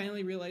 when she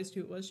finally realized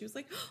who it was, she was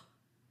like, oh,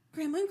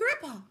 Grandma and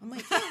Grandpa. I'm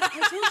like, yeah,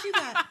 I told you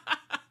that.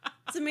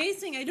 It's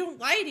amazing. I don't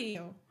lie to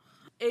you.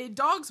 A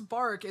dog's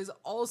bark is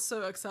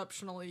also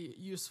exceptionally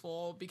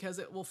useful because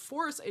it will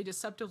force a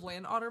deceptive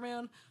land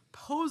otterman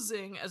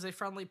posing as a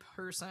friendly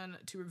person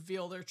to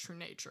reveal their true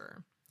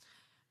nature.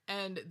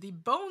 And the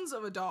bones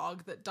of a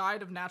dog that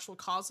died of natural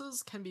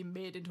causes can be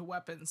made into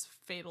weapons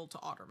fatal to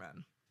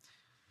ottermen.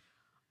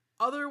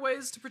 Other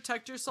ways to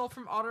protect yourself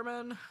from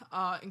ottermen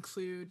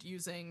include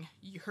using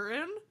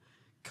urine,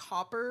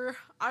 copper,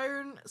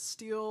 iron,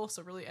 steel,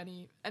 so really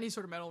any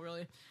sort of metal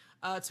really,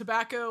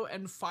 tobacco,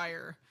 and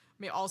fire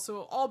may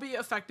also all be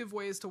effective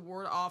ways to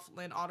ward off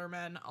land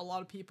ottermen. A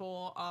lot of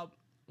people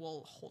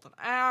will hold an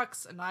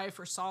axe, a knife,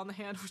 or saw in the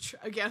hand, which,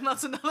 again,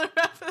 that's another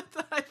method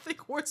that I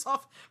think wards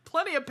off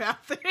plenty of bad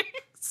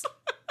things.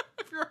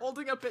 If you're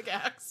holding a big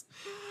axe.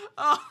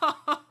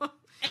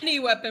 Any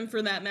weapon,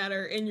 for that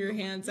matter, in your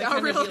hands. I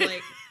kind of be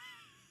like...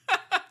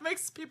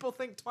 Makes people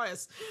think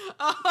twice.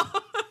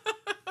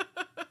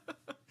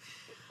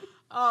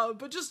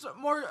 But just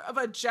more of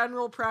a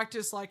general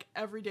practice, like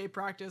everyday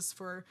practice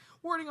for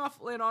warding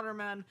off land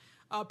ottermen.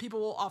 People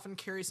will often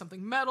carry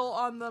something metal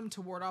on them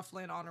to ward off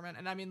land aldermen.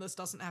 And I mean, this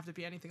doesn't have to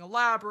be anything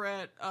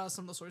elaborate.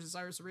 Some of the sources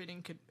I was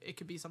reading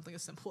could be something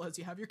as simple as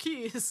you have your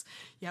keys,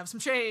 you have some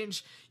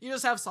change, you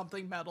just have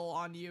something metal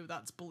on you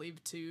that's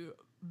believed to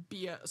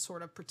be a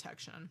sort of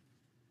protection.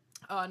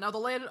 Now, the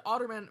land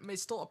aldermen may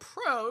still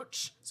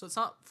approach, so it's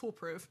not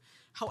foolproof.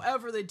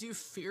 However, they do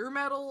fear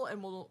metal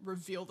and will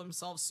reveal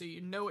themselves so you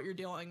know what you're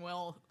dealing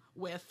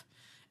with,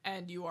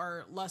 and you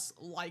are less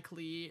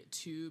likely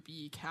to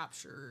be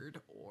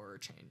captured or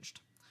changed.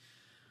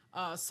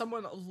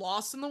 Someone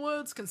lost in the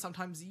woods can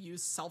sometimes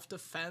use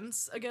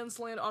self-defense against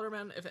land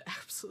aldermen if it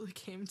absolutely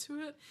came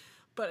to it.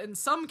 But in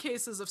some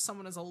cases, if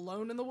someone is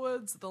alone in the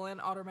woods, the land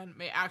alderman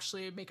may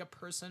actually make a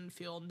person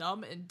feel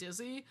numb and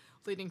dizzy,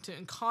 leading to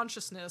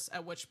unconsciousness,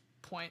 at which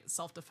point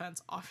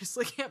self-defense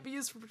obviously can't be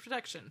used for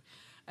protection.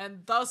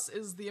 And thus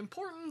is the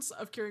importance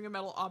of carrying a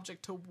metal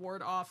object to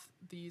ward off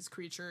these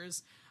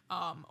creatures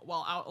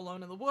while out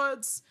alone in the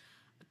woods,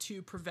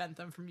 to prevent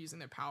them from using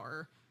their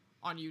power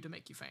on you to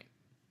make you faint.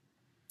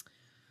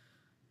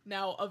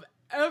 Now, of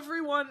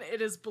everyone,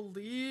 it is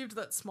believed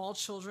that small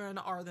children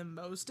are the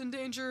most in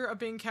danger of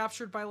being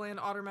captured by land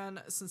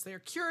aldermen, since they are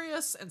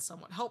curious and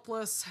somewhat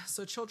helpless,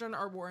 so children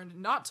are warned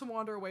not to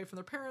wander away from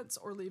their parents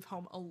or leave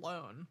home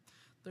alone.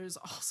 There's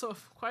also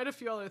quite a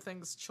few other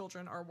things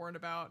children are warned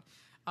about,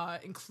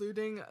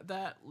 including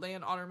that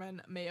land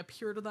aldermen may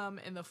appear to them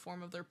in the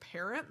form of their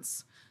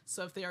parents.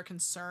 So if they are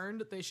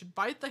concerned, they should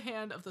bite the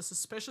hand of the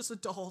suspicious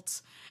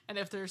adult, and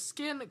if their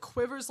skin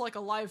quivers like a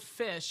live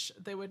fish,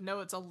 they would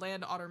know it's a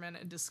land alderman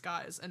in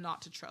disguise and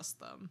not to trust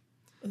them.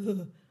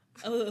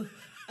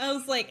 I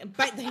was like,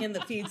 bite the hand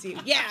that feeds you.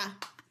 Yeah.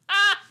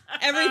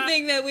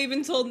 Everything that we've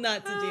been told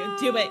not to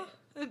do. Do it.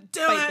 Bite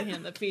the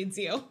hand that feeds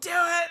you. Do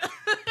it!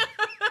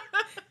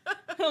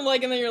 I'm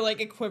like, and then you're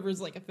like, it quivers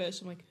like a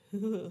fish. I'm like,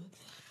 ugh.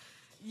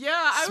 Yeah,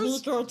 I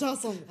was...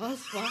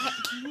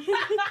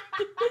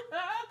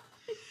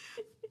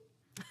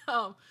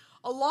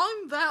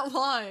 along that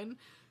line,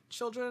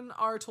 children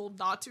are told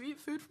not to eat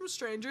food from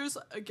strangers.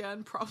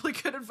 Again, probably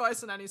good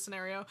advice in any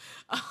scenario.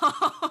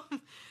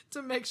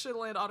 To make sure the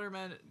land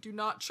aldermen do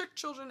not trick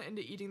children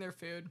into eating their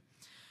food.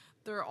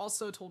 They're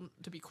also told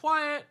to be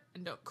quiet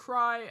and don't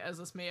cry, as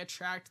this may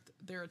attract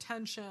their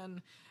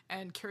attention,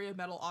 and carry a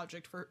metal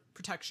object for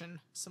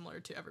protection, similar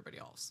to everybody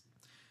else.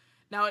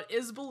 Now, it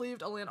is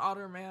believed a land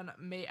alderman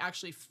may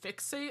actually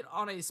fixate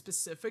on a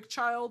specific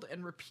child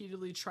and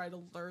repeatedly try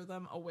to lure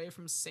them away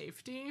from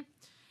safety.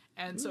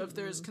 And so if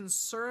there's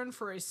concern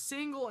for a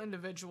single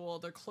individual,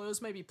 their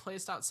clothes may be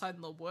placed outside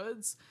in the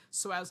woods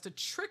so as to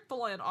trick the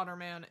land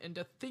alderman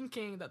into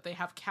thinking that they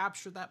have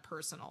captured that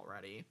person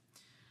already.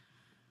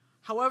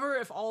 However,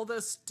 if all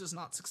this does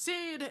not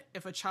succeed,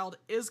 if a child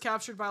is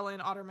captured by a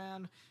land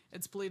alderman,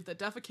 it's believed that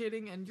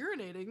defecating and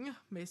urinating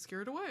may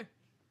scare it away.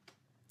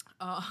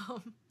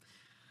 I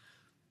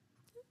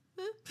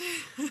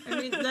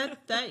mean,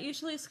 that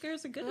usually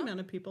scares a good amount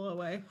of people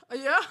away.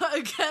 Yeah,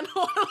 again,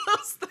 one of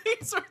those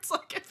things where it's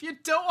like, if you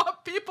don't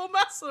want people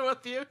messing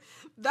with you,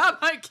 that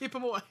might keep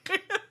them away.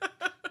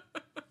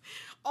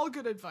 All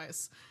good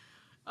advice.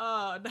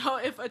 Now,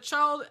 if a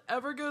child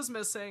ever goes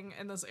missing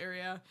in this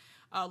area,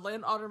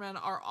 land aldermen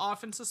are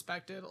often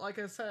suspected. Like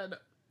I said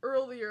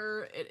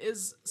earlier, it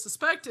is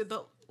suspected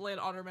that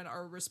land aldermen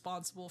are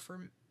responsible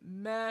for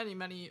many,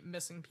 many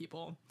missing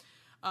people.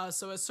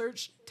 So a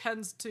search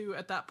tends to,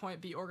 at that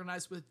point, be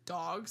organized with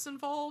dogs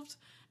involved,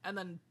 and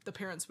then the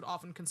parents would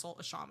often consult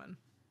a shaman.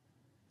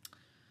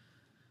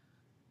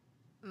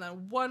 And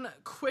then one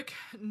quick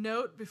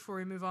note before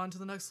we move on to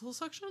the next little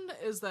section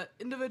is that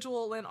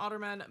individual land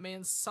aldermen may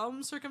in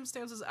some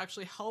circumstances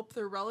actually help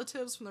their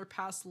relatives from their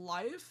past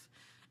life,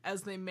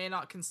 as they may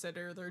not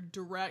consider their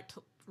direct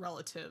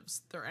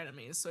relatives their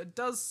enemies. So it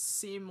does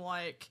seem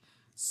like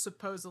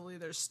supposedly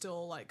there's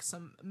still like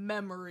some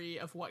memory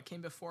of what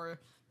came before.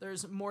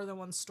 There's more than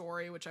one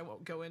story, which I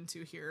won't go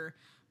into here,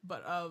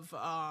 but of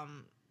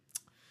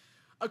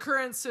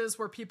occurrences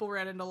where people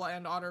ran into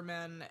land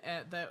aldermen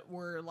that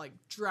were like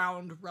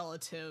drowned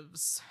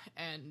relatives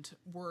and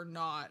were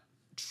not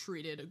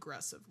treated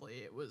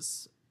aggressively. It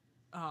was,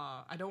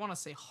 I don't want to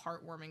say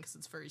heartwarming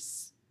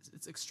because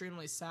it's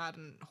extremely sad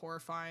and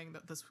horrifying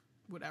that this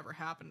would ever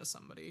happen to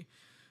somebody,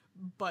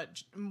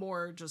 but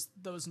more just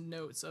those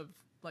notes of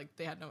like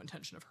they had no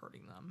intention of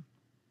hurting them.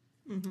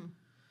 Mm-hmm.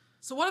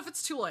 So what if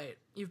it's too late?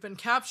 You've been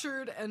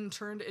captured and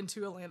turned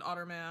into a land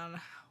alderman.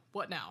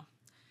 What now?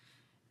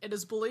 It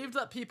is believed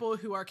that people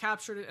who are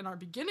captured and are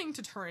beginning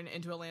to turn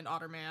into a land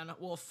alderman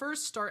will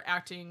first start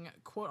acting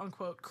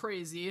quote-unquote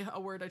crazy, a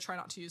word I try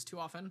not to use too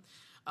often,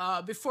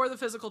 before the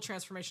physical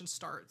transformation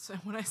starts. And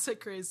when I say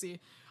crazy,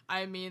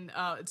 I mean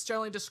it's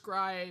generally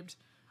described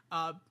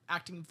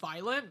acting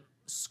violent,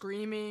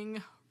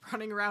 screaming,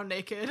 running around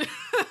naked,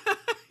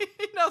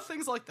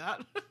 things like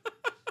that.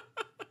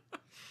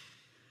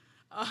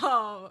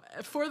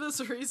 For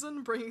this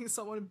reason, bringing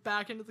someone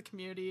back into the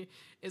community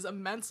is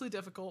immensely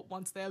difficult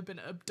once they have been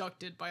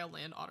abducted by a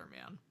land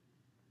alderman.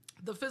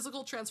 The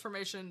physical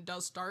transformation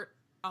does start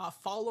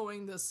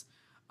following this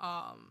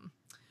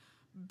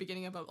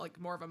beginning of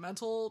more of a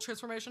mental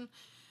transformation.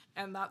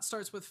 And that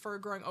starts with fur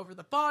growing over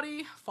the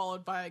body,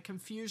 followed by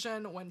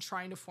confusion when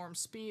trying to form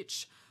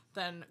speech,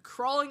 then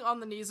crawling on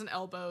the knees and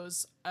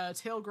elbows, a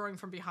tail growing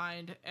from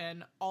behind,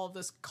 and all of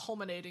this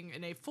culminating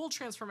in a full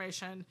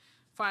transformation,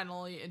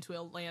 finally into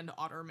a land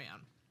otter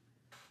man.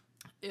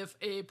 If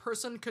a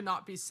person could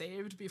not be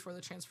saved before the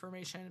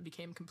transformation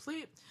became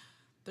complete,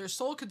 their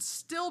soul could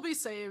still be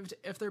saved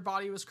if their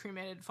body was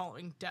cremated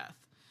following death.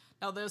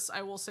 Now this,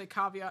 I will say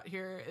caveat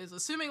here, is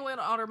assuming land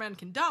ottermen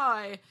can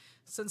die,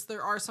 since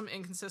there are some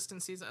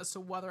inconsistencies as to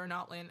whether or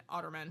not land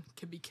ottermen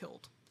can be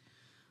killed.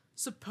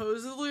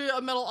 Supposedly,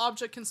 a metal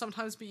object can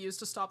sometimes be used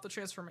to stop the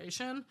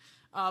transformation,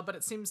 but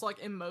it seems like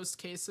in most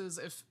cases,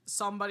 if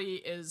somebody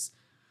is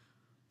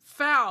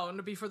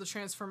found before the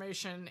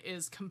transformation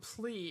is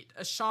complete,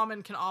 a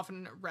shaman can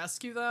often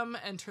rescue them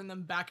and turn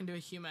them back into a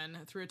human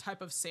through a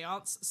type of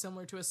seance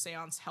similar to a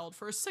seance held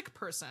for a sick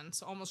person,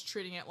 so almost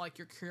treating it like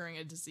you're curing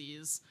a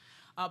disease,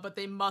 but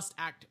they must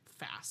act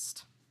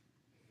fast.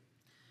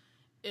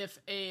 If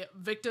a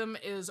victim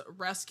is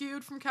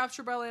rescued from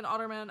capture by land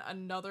ottermen,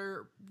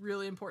 another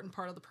really important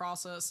part of the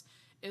process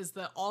is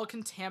that all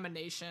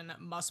contamination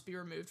must be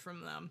removed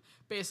from them.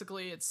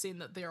 Basically, it's seen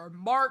that they are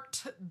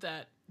marked,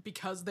 that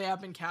because they have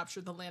been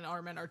captured, the land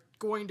ottermen are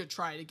going to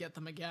try to get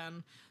them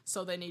again,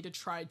 so they need to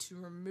try to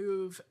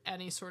remove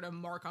any sort of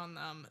mark on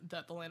them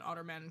that the land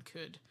ottermen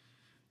could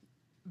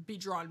be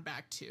drawn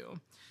back to.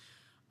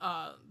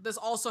 This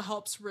also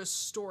helps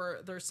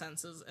restore their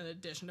senses in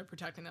addition to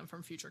protecting them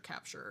from future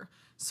capture.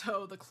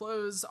 So the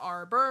clothes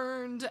are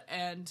burned,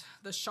 and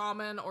the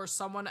shaman or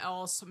someone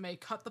else may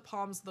cut the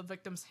palms of the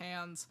victim's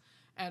hands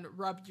and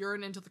rub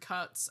urine into the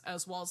cuts,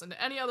 as well as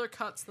into any other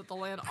cuts that the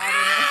land ottermen...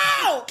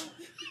 Ow!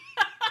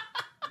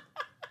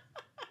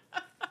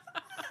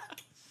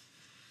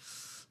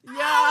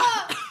 Yeah,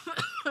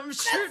 I'm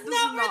sure That's this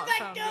not is where not that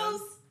found goes.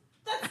 good.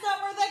 That's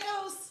not where that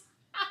goes.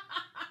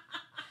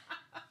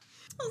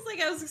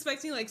 I was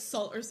expecting like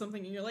salt or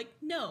something, and you're like,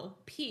 no,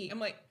 pee. I'm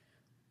like,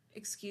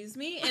 excuse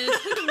me? And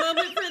it took a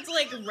moment for it to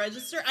like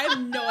register. I have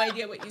no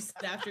idea what you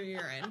said after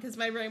urine, because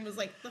my brain was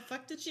like, the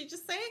fuck did she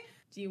just say?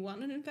 Do you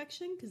want an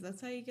infection? Because that's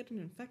how you get an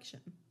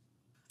infection.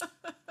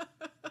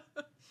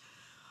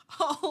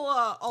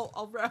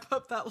 I'll wrap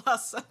up that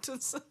last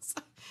sentence since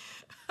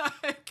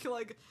I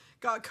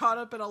got caught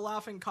up in a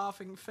laughing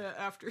coughing fit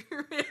after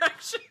your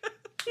reaction.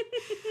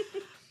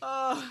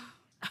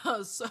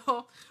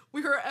 So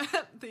we were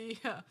at the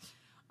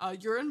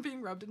urine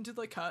being rubbed into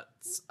the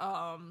cuts,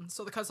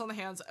 so the cuts on the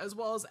hands, as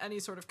well as any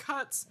sort of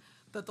cuts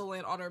that the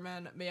land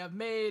ottermen may have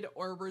made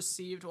or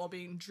received while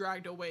being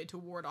dragged away to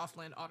ward off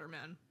land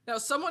ottermen. Now,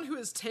 someone who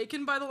is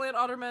taken by the land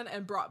ottermen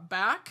and brought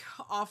back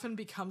often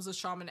becomes a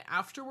shaman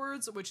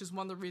afterwards, which is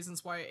one of the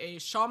reasons why a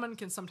shaman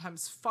can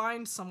sometimes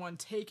find someone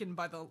taken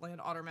by the land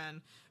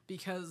ottermen,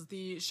 because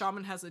the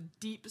shaman has a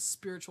deep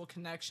spiritual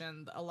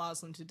connection that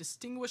allows them to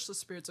distinguish the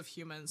spirits of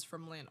humans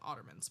from land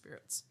ottermen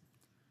spirits.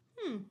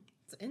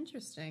 It's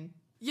interesting.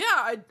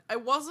 Yeah, I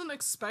wasn't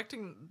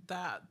expecting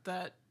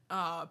that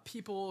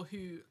people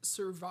who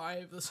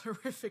survive this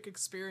horrific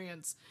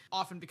experience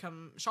often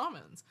become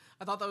shamans.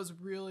 I thought that was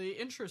really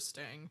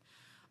interesting.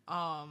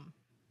 But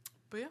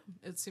yeah,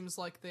 it seems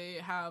like they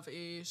have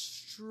a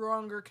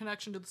stronger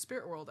connection to the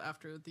spirit world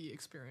after the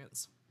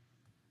experience.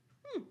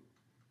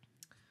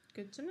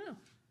 Good to know.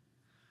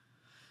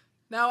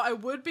 Now, I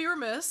would be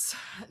remiss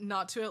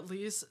not to at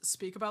least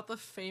speak about the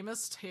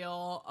famous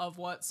tale of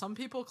what some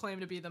people claim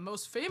to be the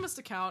most famous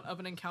account of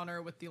an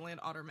encounter with the land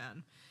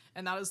ottermen.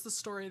 And that is the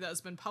story that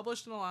has been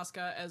published in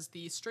Alaska as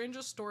the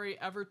strangest story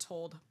ever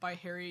told by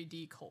Harry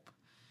D. Culp.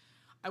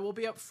 I will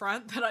be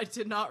upfront that I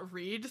did not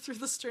read through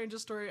the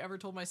strangest story ever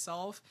told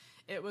myself.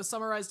 It was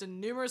summarized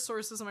in numerous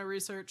sources in my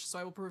research, so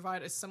I will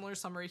provide a similar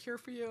summary here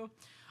for you.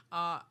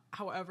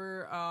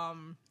 However,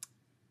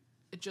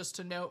 just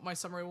to note, my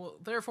summary will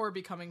therefore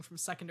be coming from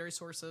secondary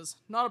sources,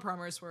 not a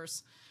primary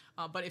source.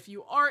 But if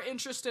you are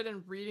interested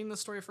in reading the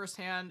story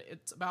firsthand,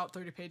 it's about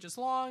 30 pages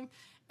long,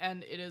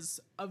 and it is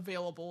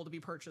available to be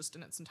purchased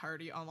in its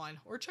entirety online,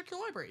 or check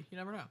your library, you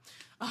never know.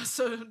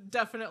 So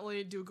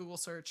definitely do a Google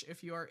search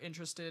if you are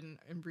interested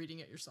in reading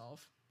it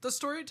yourself. The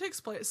story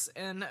takes place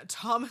in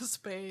Thomas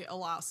Bay,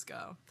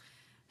 Alaska.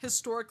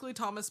 Historically,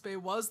 Thomas Bay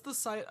was the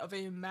site of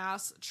a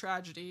mass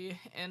tragedy.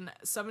 In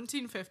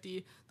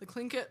 1750, the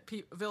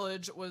Tlingit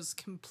village was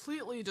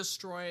completely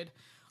destroyed,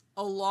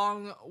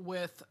 along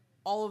with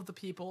all of the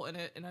people in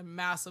it, in a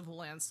massive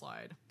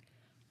landslide.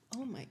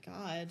 Oh my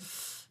god.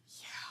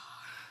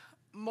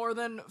 More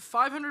than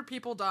 500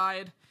 people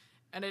died,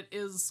 and it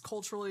is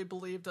culturally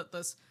believed that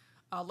this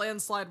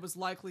landslide was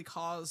likely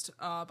caused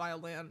by a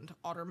land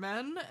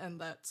ottermen, and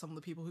that some of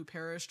the people who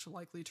perished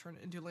likely turned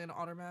into land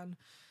ottermen.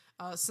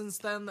 Since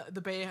then,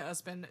 the bay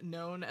has been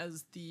known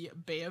as the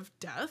Bay of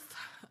Death.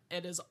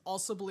 It is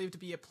also believed to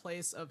be a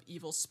place of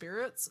evil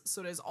spirits,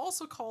 so it is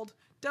also called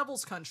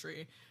Devil's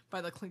Country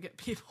by the Tlingit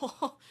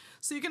people.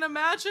 So you can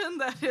imagine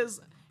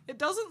it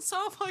doesn't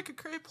sound like a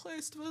great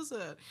place to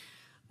visit,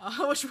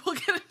 which we'll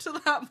get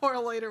into that more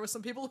later with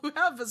some people who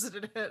have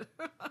visited it.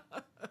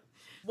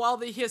 While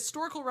the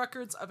historical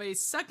records of a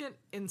second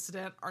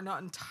incident are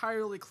not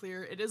entirely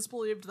clear, it is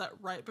believed that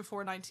right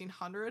before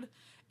 1900,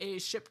 a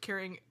ship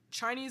carrying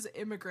Chinese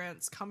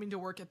immigrants coming to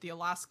work at the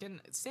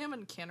Alaskan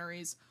salmon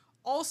canneries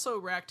also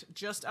wrecked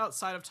just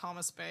outside of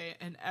Thomas Bay,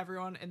 and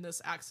everyone in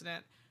this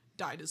accident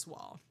died as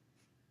well.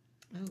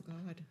 Oh,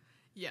 God.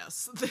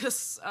 Yes,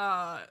 this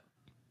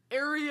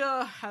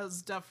area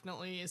has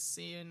definitely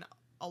seen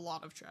a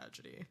lot of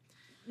tragedy.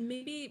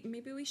 Maybe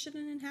we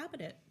shouldn't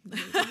inhabit it.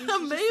 Maybe we should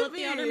just let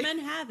the outer men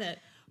have it.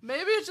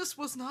 Maybe it just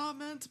was not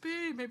meant to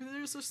be. Maybe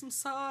there's just some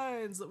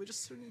signs that we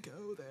just shouldn't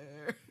go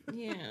there.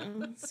 Yeah,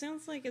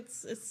 sounds like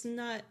it's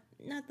not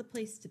the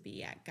place to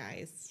be at,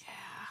 guys.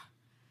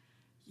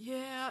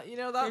 Yeah,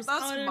 There's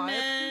that's outer my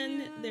men.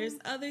 opinion. There's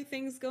other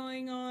things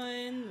going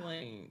on,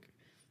 like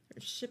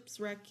there's ships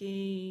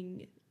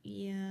wrecking.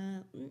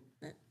 Yeah,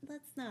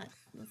 let's not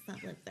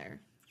live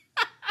there.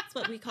 That's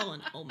what we call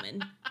an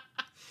omen.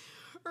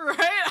 Right?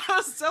 I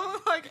was so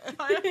like, if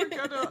I ever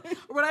go to,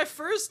 when I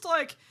first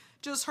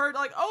just heard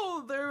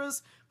oh, there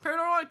was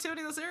paranormal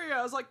activity in this area,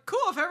 I was like, cool,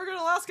 if I ever go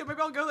to Alaska,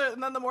 maybe I'll go there.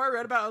 And then the more I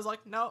read about it, I was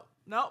like, no,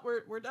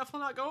 we're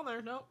definitely not going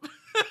there. Nope.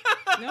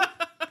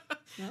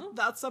 No.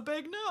 That's a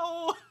big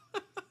no.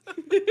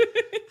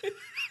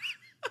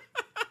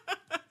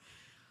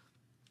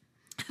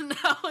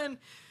 Now in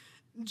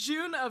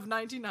June of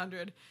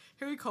 1900,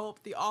 Harry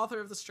Culp, the author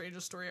of The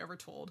Strangest Story Ever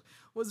Told,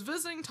 was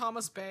visiting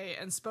Thomas Bay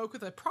and spoke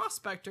with a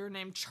prospector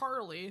named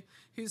Charlie,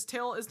 whose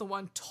tale is the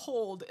one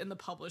told in the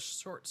published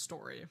short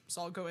story.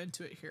 So I'll go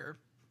into it here.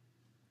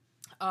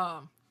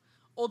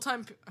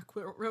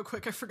 Real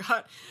quick, I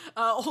forgot.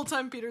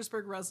 Old-time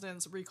Petersburg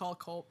residents recall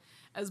Culp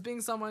as being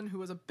someone who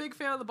was a big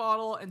fan of the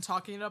bottle and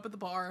talking it up at the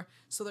bar,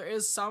 so there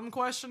is some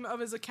question of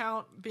his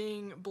account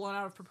being blown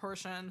out of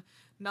proportion.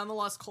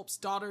 Nonetheless, Culp's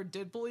daughter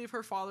did believe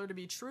her father to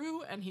be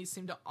true, and he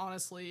seemed to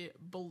honestly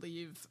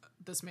believe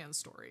this man's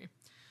story.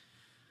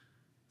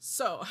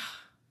 So,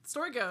 the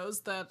story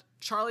goes that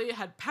Charlie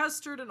had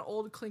pestered an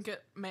old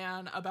Tlingit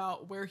man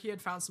about where he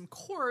had found some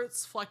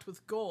quartz flecked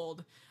with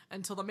gold,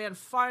 until the man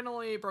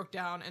finally broke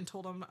down and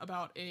told him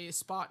about a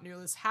spot near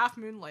this Half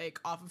Moon Lake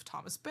off of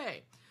Thomas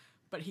Bay.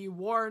 But he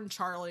warned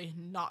Charlie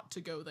not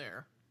to go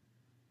there.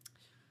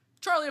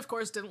 Charlie, of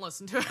course, didn't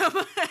listen to him,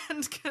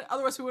 and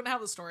otherwise we wouldn't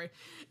have the story,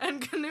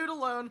 and canoed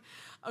alone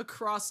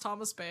across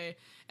Thomas Bay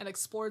and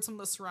explored some of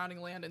the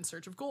surrounding land in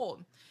search of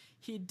gold.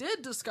 He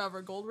did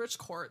discover gold-rich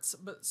quartz,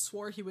 but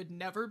swore he would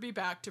never be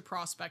back to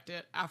prospect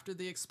it after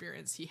the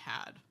experience he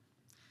had.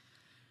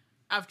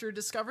 After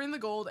discovering the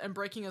gold and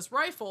breaking his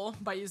rifle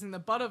by using the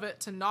butt of it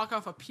to knock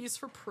off a piece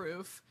for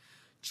proof,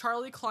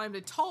 Charlie climbed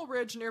a tall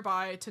ridge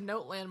nearby to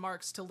note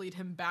landmarks to lead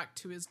him back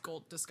to his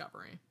gold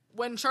discovery.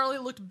 When Charlie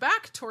looked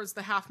back towards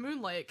the Half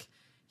Moon Lake,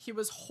 he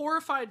was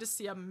horrified to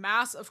see a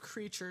mass of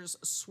creatures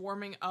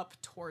swarming up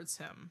towards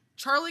him.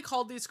 Charlie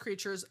called these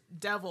creatures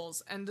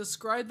devils and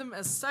described them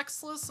as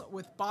sexless,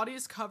 with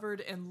bodies covered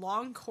in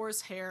long,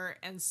 coarse hair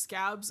and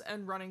scabs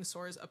and running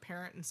sores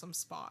apparent in some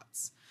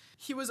spots.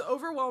 He was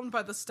overwhelmed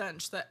by the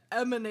stench that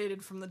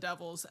emanated from the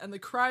devils and the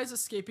cries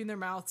escaping their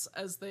mouths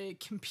as they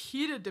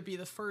competed to be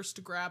the first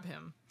to grab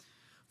him.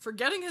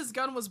 Forgetting his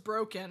gun was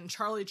broken,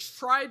 Charlie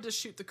tried to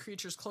shoot the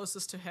creatures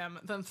closest to him,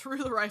 then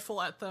threw the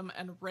rifle at them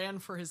and ran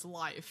for his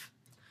life.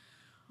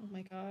 Oh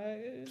my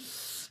god.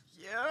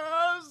 Yeah,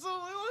 I'm so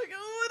like,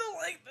 oh, I don't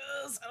like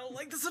this. I don't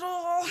like this at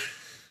all.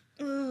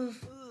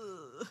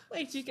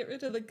 Why'd you get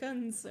rid of the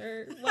gun,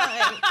 sir?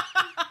 Why?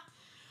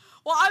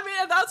 Well, I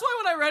mean, that's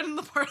why when I read in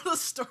the part of the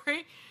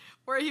story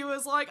where he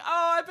was like,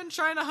 oh, I've been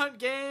trying to hunt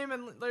game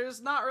and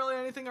there's not really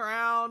anything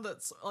around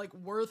that's like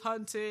worth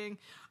hunting,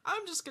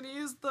 I'm just gonna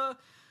use the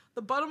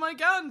butt of my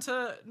gun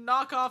to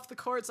knock off the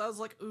quartz. I was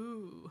like,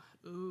 ooh,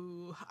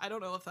 I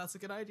don't know if that's a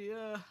good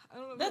idea. I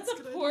don't know if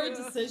that's a poor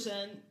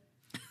decision.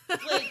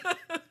 Like,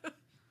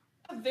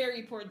 a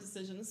very poor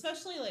decision,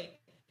 especially like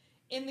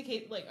in the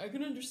case, like I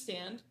can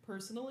understand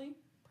personally,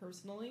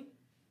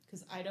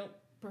 because I don't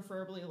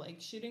preferably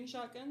like shooting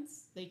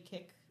shotguns. They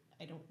kick.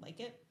 I don't like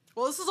it.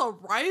 Well, this is a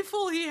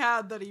rifle he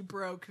had that he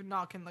broke,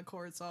 knocking the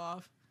quartz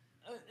off.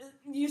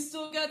 You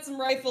still got some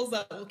rifles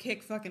that will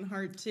kick fucking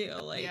hard too.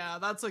 Like, yeah,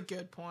 that's a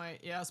good point.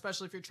 Yeah,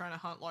 especially if you're trying to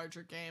hunt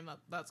larger game,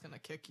 that's gonna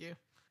kick you.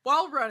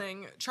 While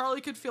running, Charlie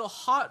could feel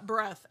hot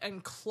breath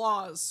and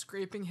claws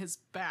scraping his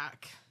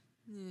back.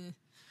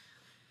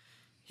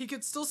 He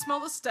could still smell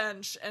the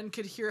stench and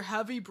could hear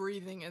heavy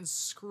breathing and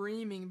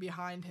screaming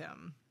behind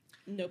him.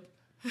 Nope.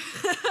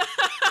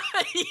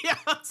 Yeah,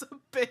 that's a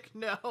big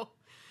no.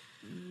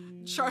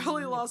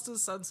 Charlie lost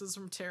his senses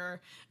from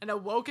terror and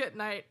awoke at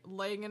night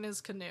laying in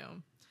his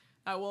canoe.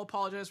 I will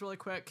apologize really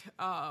quick.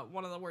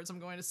 One of the words I'm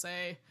going to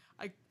say,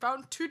 I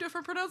found two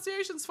different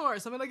pronunciations for,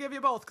 so I'm going to give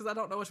you both because I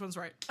don't know which one's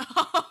right.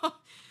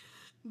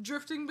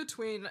 Drifting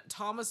between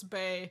Thomas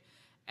Bay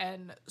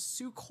and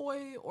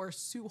Sukhoi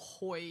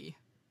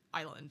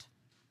Island.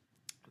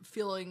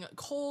 Feeling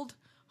cold,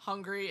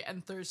 hungry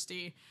and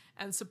thirsty,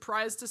 and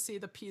surprised to see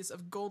the piece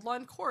of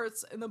gold-lined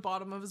quartz in the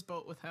bottom of his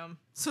boat with him.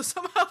 So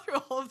somehow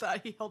through all of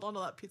that, he held onto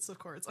that piece of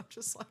quartz. I'm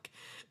just like,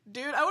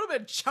 dude, I would have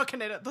been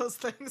chucking it at those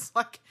things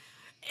like,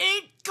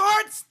 eat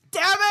quartz,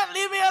 damn it,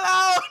 leave me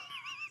alone!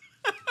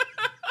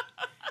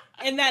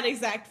 In that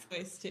exact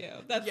voice, too.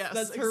 That's her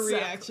exactly.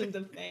 reaction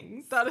to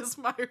things. That is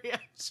my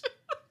reaction.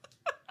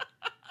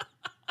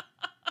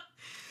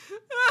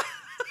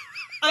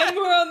 I'm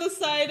more on the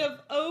side of,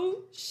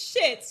 oh,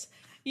 shit.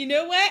 You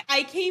know what?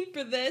 I came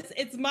for this.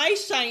 It's my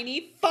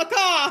shiny. Fuck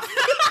off.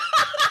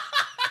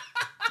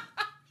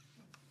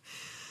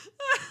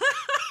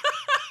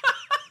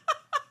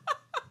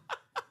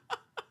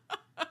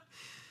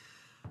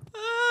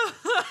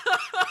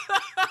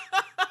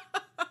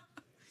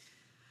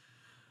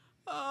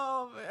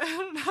 Oh,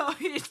 man. No,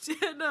 he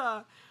did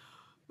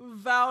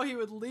vow he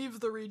would leave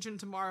the region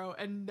tomorrow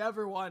and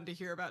never wanted to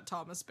hear about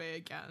Thomas Bay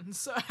again.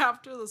 So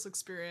after this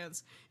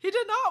experience, he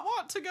did not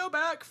want to go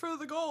back for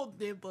the gold,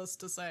 needless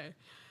to say.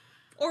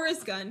 Or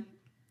his gun.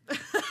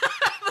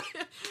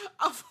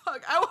 Oh,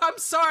 fuck. I'm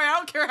sorry. I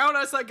don't care how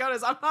nice that gun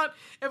is. I'm not.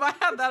 If I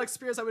had that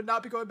experience, I would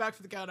not be going back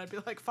for the gun. I'd be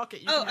like, fuck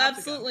it. You can have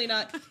absolutely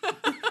not.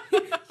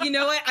 You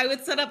know what? I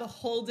would set up a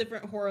whole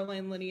different horror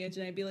line lineage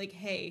and I'd be like,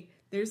 hey,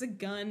 there's a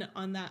gun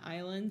on that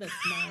island that's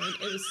mine.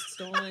 It was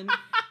stolen.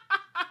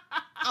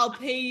 I'll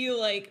pay you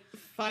like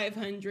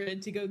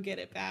 $500 to go get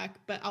it back,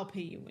 but I'll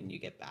pay you when you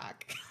get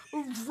back.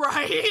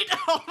 Right?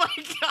 Oh my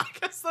god,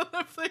 because then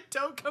if they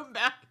don't come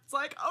back, it's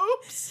like,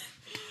 oops.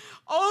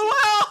 Oh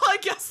well, I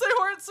guess they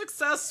weren't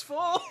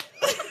successful.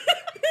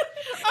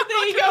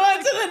 Then you go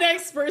on to the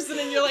next person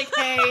and you're like,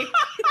 hey,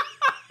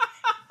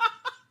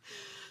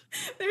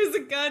 there's a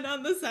gun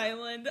on this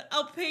island.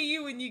 I'll pay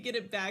you when you get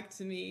it back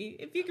to me.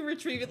 If you can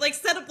retrieve it. Like,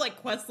 set up, like,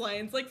 quest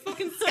lines. Like,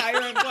 fucking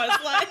Skyrim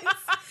quest lines.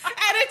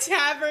 At a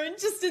tavern,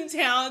 just in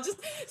town. Just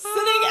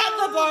sitting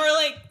at the bar,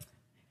 like,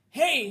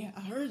 hey,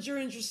 I heard you're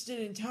interested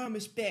in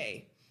Thomas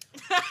Bay.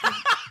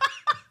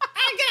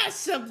 I got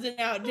something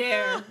out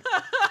there.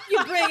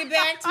 You bring it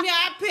back to me,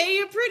 I'll pay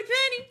you a pretty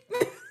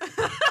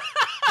penny.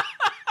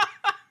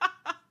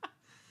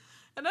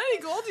 And any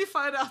gold you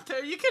find out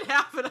there, you can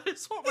have it. I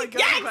just want my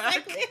gun back.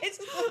 Exactly. I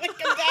just want my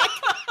gun back.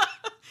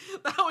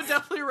 That would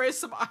definitely raise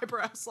some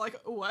eyebrows. Like,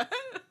 what?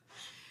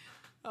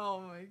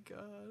 Oh my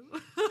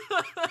god.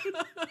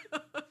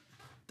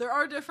 There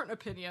are different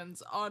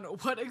opinions on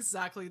what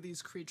exactly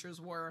these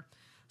creatures were.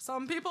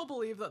 Some people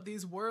believe that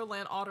these were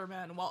land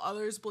ottermen, while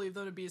others believe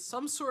them to be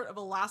some sort of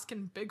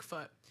Alaskan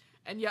Bigfoot.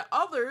 And yet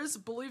others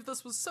believe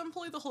this was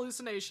simply the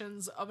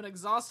hallucinations of an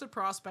exhausted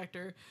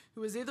prospector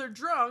who was either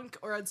drunk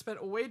or had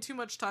spent way too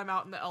much time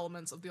out in the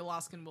elements of the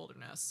Alaskan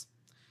wilderness.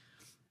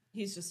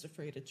 He's just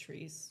afraid of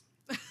trees.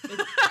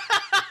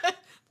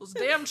 Those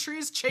damn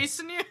trees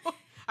chasing you?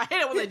 I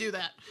hate it when they do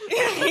that.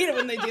 I hate it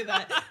when they do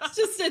that. It's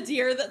just a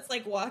deer that's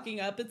like walking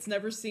up. It's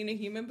never seen a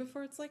human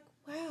before. It's like,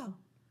 wow,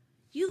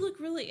 you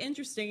look really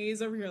interesting.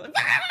 He's over here like,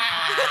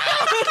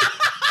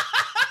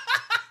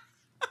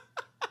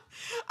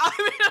 I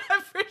mean,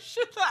 I'm pretty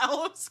sure the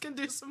elves can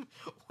do some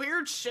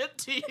weird shit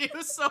to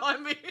you, so I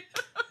mean...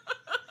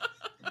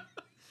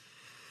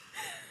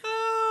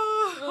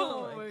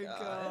 oh my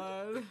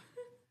god.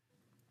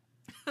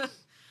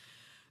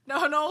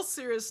 Now, in all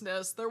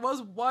seriousness, there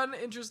was one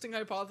interesting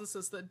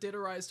hypothesis that did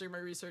arise during my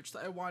research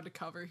that I wanted to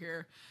cover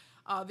here.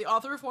 The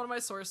author of one of my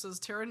sources,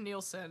 Tara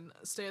Nielsen,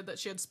 stated that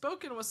she had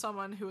spoken with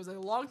someone who was a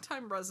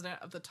longtime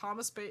resident of the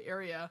Thomas Bay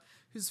area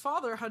whose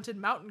father hunted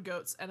mountain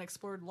goats and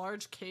explored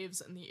large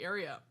caves in the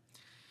area.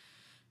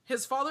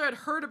 His father had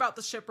heard about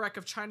the shipwreck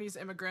of Chinese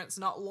immigrants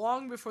not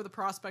long before the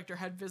prospector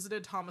had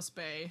visited Thomas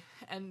Bay,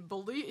 and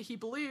he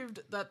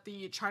believed that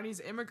the Chinese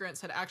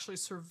immigrants had actually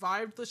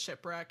survived the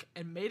shipwreck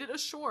and made it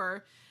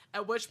ashore,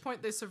 at which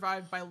point they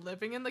survived by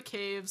living in the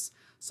caves,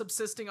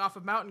 subsisting off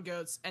of mountain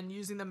goats, and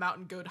using the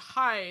mountain goat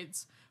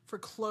hides for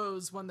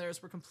clothes when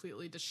theirs were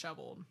completely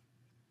disheveled.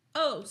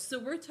 oh, so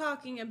we're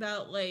talking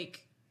about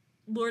like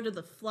Lord of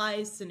the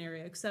Flies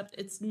scenario, except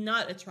it's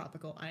not a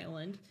tropical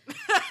island.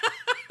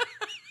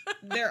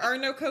 There are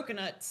no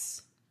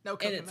coconuts. No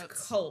coconuts. And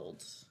it's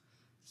cold.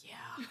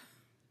 Yeah.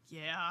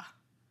 Yeah.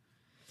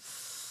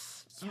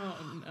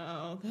 Oh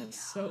no, that's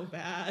so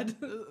bad.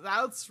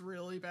 That's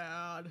really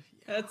bad.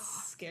 Yeah.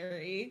 That's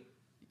scary.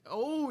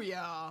 Oh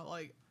yeah,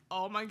 like,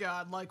 oh my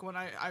god, like when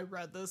I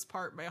read this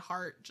part, my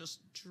heart just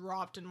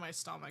dropped in my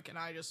stomach and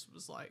I just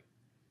was like,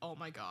 oh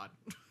my god.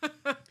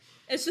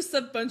 It's just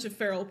a bunch of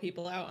feral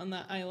people out on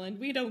that island.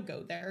 We don't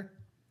go there.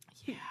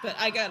 Yeah. But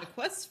I got a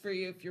quest for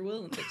you if you're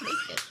willing to take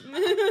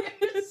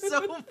it.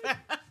 So bad.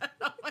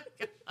 Oh my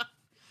god.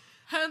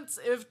 Hence,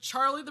 if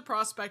Charlie the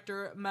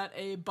prospector met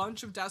a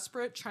bunch of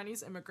desperate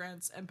Chinese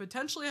immigrants and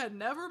potentially had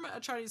never met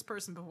a Chinese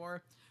person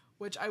before,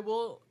 which I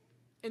will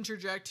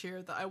interject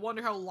here that I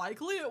wonder how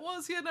likely it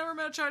was he had never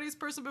met a Chinese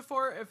person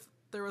before if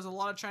there was a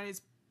lot of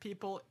Chinese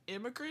people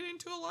immigrating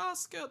to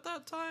Alaska at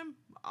that time.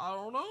 I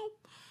don't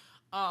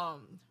know.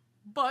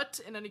 But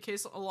in any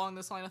case, along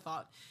this line of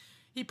thought,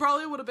 He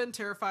probably would have been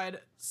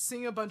terrified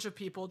seeing a bunch of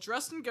people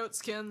dressed in goat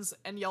skins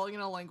and yelling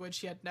in a language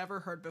he had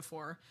never heard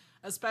before,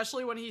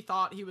 especially when he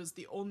thought he was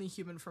the only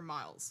human for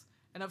miles.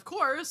 And of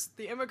course,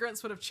 the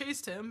immigrants would have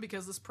chased him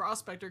because this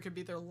prospector could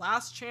be their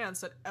last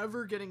chance at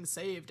ever getting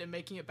saved and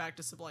making it back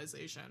to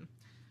civilization.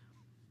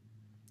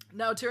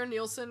 Now, Tara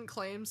Nielsen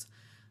claims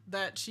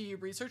that she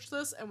researched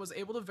this and was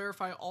able to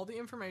verify all the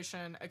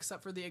information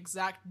except for the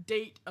exact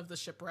date of the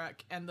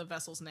shipwreck and the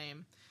vessel's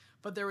name.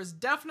 But there was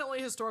definitely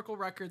historical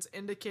records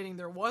indicating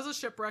there was a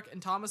shipwreck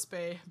in Thomas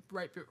Bay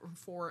right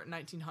before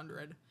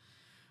 1900.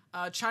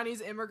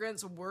 Chinese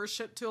immigrants were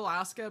shipped to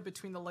Alaska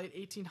between the late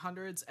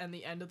 1800s and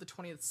the end of the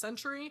 20th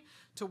century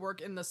to work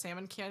in the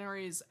salmon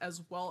canneries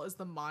as well as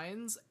the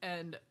mines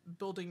and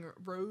building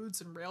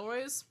roads and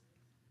railways.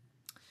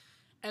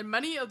 And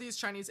many of these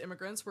Chinese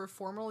immigrants were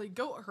formerly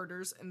goat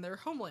herders in their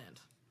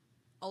homeland.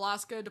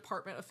 Alaska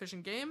Department of Fish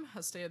and Game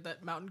has stated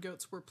that mountain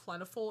goats were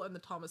plentiful in the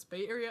Thomas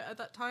Bay area at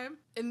that time.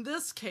 In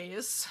this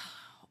case,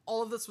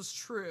 all of this was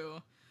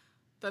true,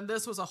 then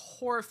this was a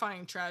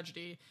horrifying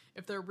tragedy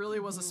if there really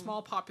was a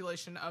small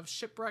population of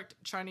shipwrecked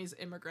Chinese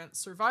immigrants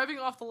surviving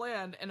off the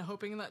land and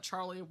hoping that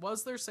Charlie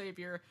was their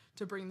savior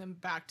to bring them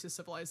back to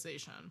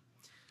civilization.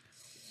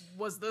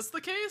 Was this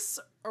the case,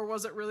 or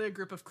was it really a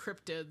group of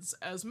cryptids,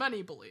 as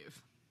many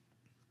believe?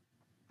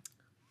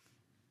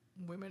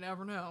 We may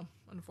never know,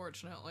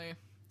 unfortunately.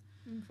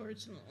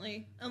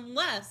 Unfortunately.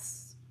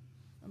 Unless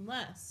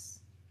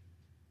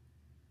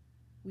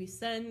we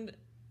send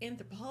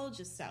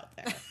anthropologists out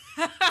there.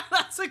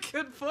 That's a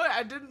good point.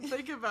 I didn't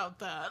think about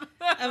that.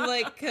 I'm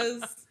like,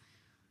 because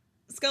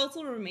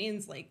skeletal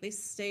remains, like, they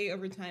stay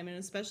over time, and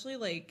especially,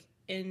 like,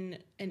 in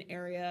an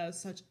area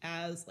such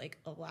as, like,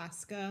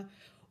 Alaska,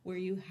 where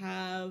you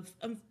have,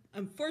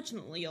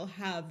 unfortunately, you'll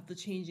have the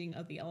changing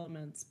of the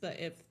elements, but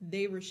if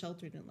they were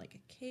sheltered in, like,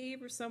 a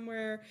cave or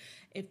somewhere,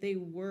 if they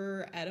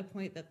were at a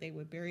point that they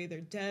would bury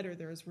their dead, or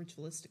there was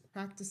ritualistic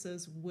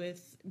practices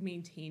with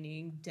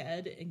maintaining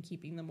dead and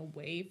keeping them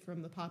away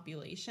from the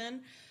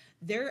population,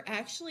 there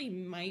actually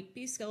might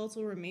be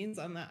skeletal remains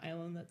on that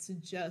island that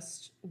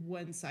suggest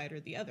one side or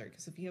the other.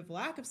 Because if you have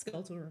lack of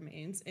skeletal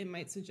remains, it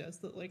might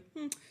suggest that, like,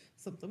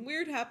 something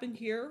weird happened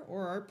here,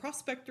 or our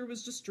prospector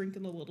was just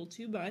drinking a little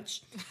too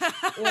much,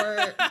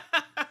 or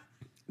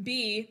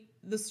B,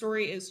 the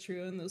story is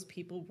true and those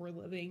people were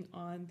living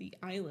on the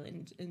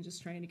island and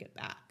just trying to get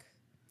back.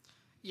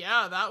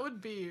 Yeah, that would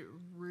be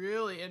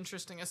really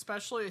interesting,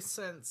 especially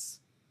since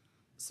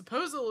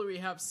supposedly we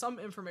have some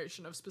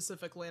information of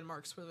specific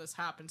landmarks where this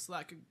happened, so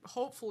that could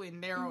hopefully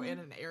narrow in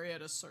an area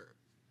to search.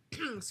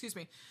 Excuse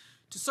me,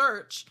 to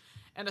search.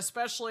 And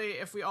especially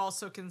if we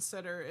also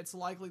consider it's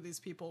likely these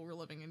people were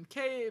living in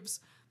caves,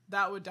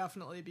 that would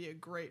definitely be a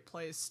great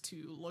place to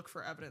look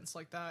for evidence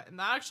like that. And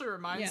that actually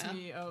reminds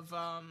me of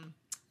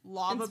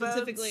lava beds.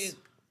 Specifically,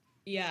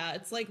 yeah,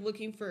 it's like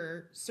looking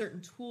for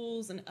certain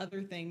tools and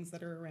other things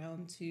that are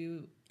around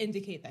to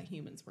indicate that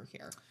humans were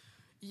here.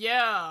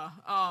 Yeah,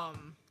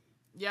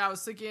 I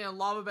was thinking of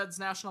Lava Beds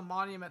National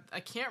Monument. I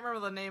can't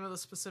remember the name of the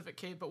specific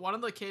cave, but one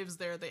of the caves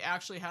there, they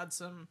actually had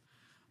some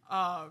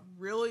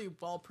really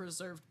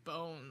well-preserved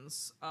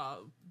bones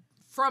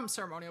from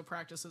ceremonial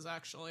practices,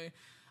 actually.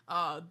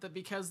 That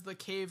because the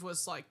cave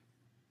was, like,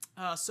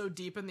 so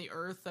deep in the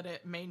earth that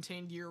it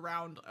maintained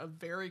year-round a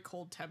very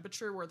cold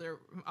temperature, where there,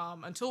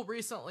 until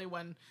recently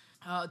when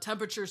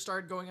temperatures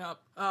started going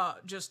up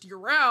just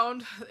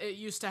year-round, it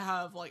used to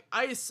have, like,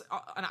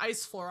 an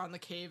ice floor on the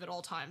cave at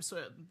all times,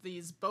 so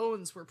these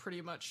bones were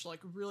pretty much, like,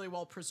 really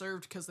well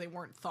preserved because they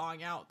weren't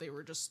thawing out, they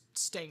were just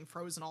staying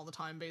frozen all the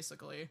time,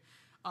 basically.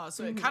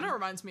 So it kind of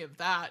reminds me of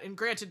that, and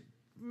granted,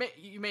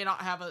 you may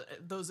not have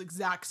those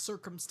exact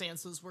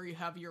circumstances where you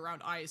have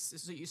year-round ice,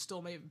 so you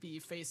still may be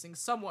facing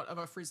somewhat of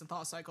a freeze and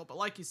thaw cycle, but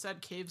like you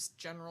said, caves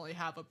generally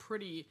have a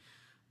pretty,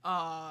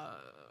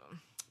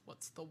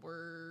 what's the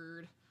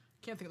word?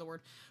 Can't think of the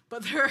word,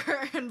 but their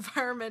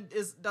environment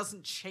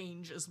doesn't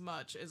change as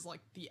much as,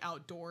 like, the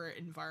outdoor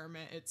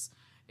environment.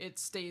 It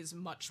stays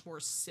much more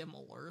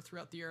similar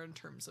throughout the year in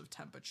terms of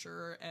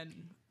temperature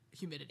and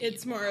humidity.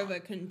 It's more of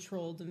a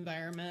controlled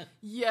environment.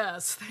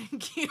 Yes,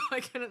 thank you. I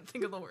couldn't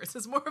think of the words.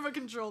 It's more of a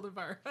controlled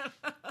environment.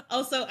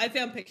 Also, I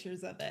found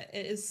pictures of it.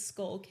 It is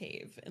Skull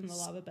Cave in the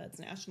Lava Beds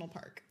National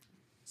Park.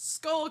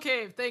 Skull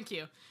Cave, thank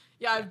you.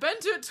 Yeah, I've been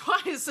to it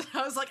twice, and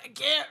I was like, I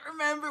can't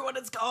remember what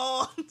it's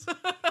called.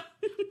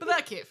 But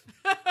that cave.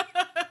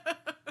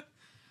 But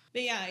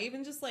yeah,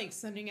 even just, like,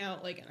 sending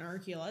out, like, an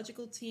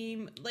archaeological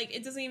team, like,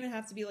 it doesn't even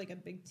have to be, like, a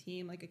big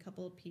team, like, a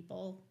couple of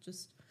people,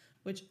 just,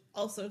 which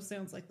also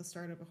sounds like the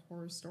start of a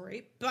horror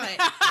story, but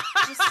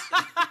just,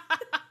 now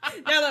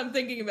that I'm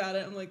thinking about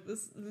it, I'm like,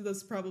 this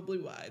is probably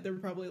why. They're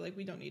probably like,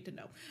 we don't need to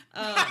know.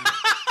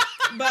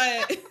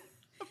 But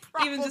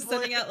even just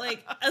sending out,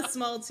 like, a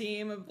small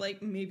team of,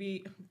 like,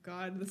 maybe, oh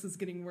God, this is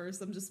getting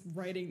worse. I'm just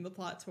writing the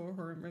plot to a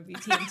horror movie.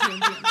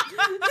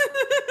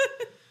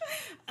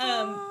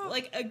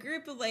 Like, a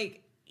group of,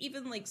 like,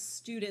 even, like,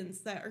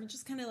 students that are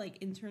just kind of,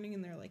 like, interning,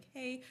 and they're like,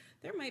 hey,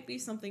 there might be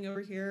something over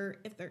here.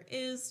 If there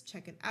is,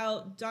 check it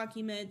out,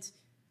 document,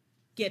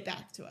 get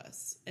back to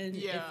us. And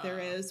Yeah. if there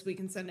is, we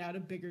can send out a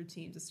bigger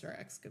team to start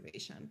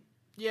excavation.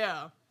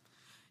 Yeah.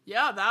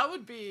 Yeah, that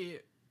would be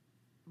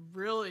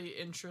really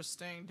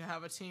interesting to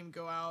have a team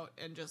go out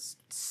and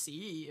just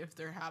see if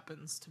there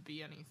happens to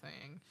be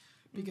anything.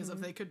 Because if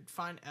they could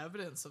find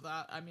evidence of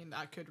that, I mean,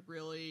 that could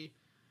really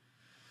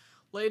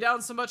lay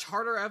down so much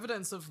harder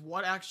evidence of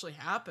what actually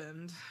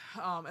happened.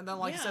 And then,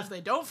 like, Yeah. if they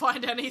don't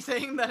find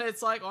anything, then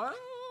it's like, well,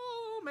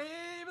 maybe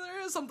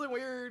there is something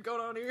weird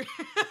going on here.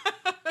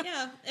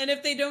 Yeah, and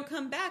if they don't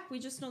come back, we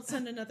just don't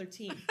send another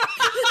team.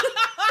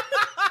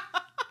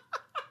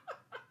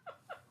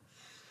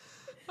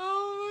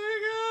 Oh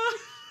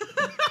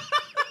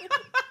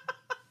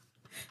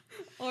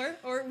my god.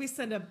 Or we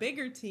send a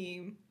bigger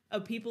team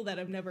of people that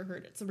have never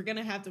heard it. So we're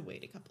gonna have to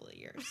wait a couple of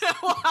years.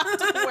 We'll have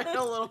to wait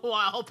a little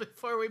while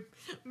before we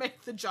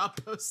make the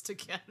job post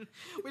again.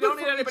 We don't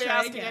need Before we anybody try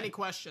asking again. any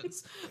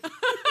questions.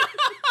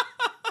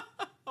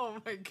 Oh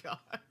my god.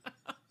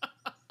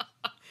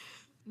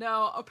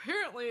 Now,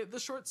 apparently, the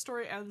short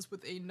story ends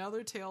with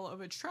another tale of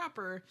a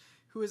trapper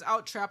who is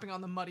out trapping on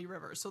the muddy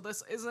river. So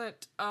this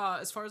isn't,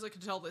 as far as I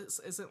can tell, this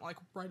isn't like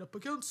right up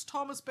against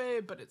Thomas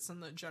Bay, but it's in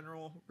the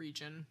general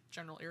region,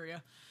 general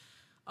area.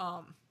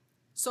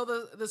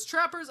 So this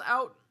trapper's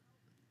out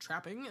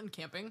trapping and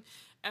camping,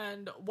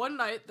 and one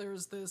night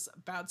there's this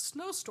bad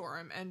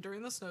snowstorm, and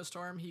during the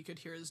snowstorm he could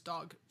hear his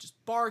dog just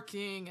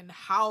barking and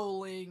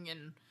howling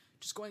and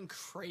just going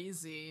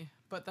crazy.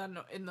 But then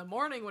in the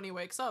morning when he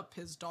wakes up,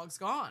 his dog's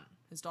gone.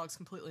 His dog's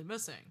completely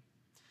missing.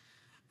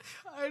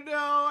 I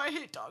know, I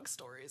hate dog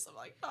stories. I'm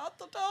like, not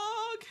the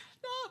dog,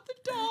 not the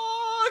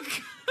dog.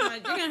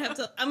 God,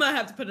 I'm gonna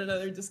have to put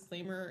another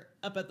disclaimer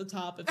up at the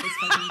top if this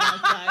fucking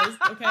dog dies,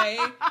 okay?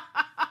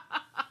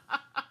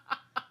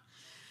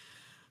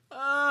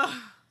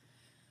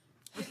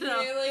 No.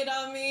 Lay it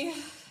on me.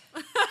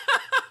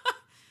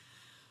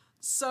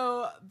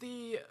 So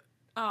the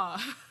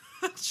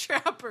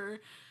trapper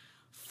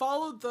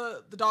followed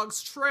the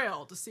dog's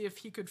trail to see if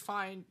he could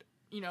find,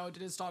 did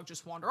his dog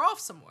just wander off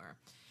somewhere?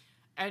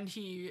 And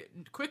he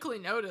quickly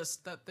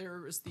noticed that there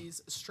was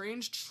these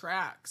strange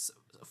tracks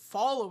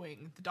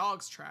following the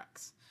dog's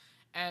tracks.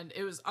 And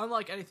it was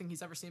unlike anything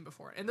he's ever seen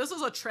before. And this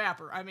is a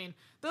trapper. I mean,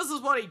 this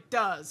is what he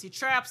does. He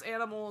traps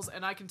animals,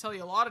 and I can tell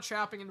you a lot of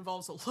trapping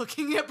involves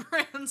looking at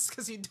prints,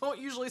 because you don't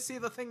usually see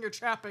the thing you're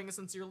trapping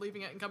since you're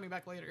leaving it and coming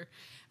back later.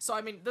 So,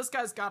 I mean, this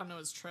guy's got to know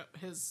his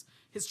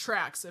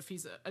tracks if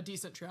he's a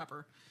decent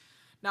trapper.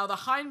 Now, the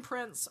hind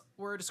prints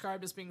were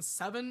described as being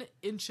 7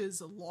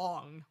 inches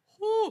long.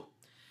 Whew!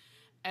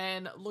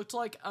 And looked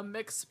like a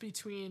mix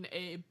between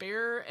a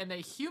bear and a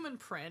human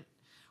print,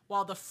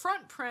 while the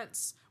front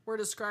prints were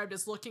described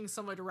as looking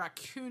similar to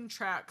raccoon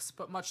tracks,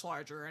 but much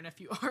larger. And if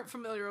you aren't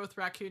familiar with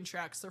raccoon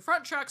tracks, their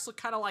front tracks look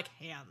kind of like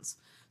hands.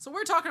 So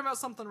we're talking about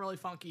something really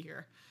funky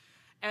here.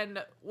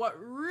 And what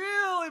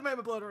really made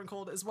my blood run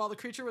cold is while the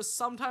creature was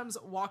sometimes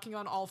walking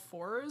on all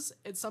fours,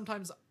 it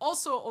sometimes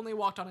also only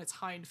walked on its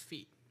hind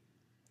feet.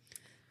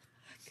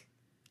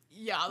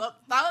 Yeah,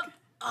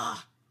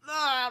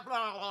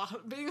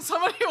 being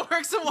somebody who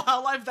works in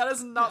wildlife, that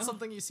is not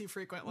something you see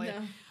frequently.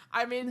 No.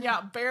 I mean,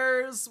 yeah,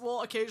 bears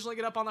will occasionally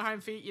get up on their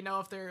hind feet,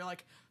 if they're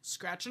like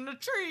scratching a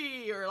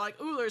tree or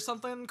like, ooh, there's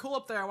something cool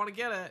up there, I want to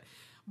get it.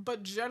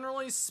 But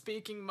generally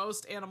speaking,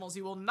 most animals,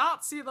 you will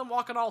not see them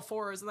walk on all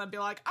fours and then be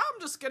like, I'm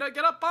just gonna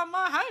get up on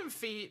my hind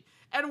feet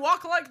and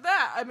walk like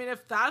that. I mean,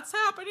 if that's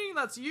happening,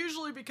 that's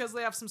usually because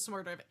they have some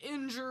sort of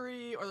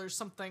injury or there's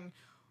something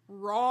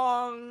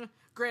wrong.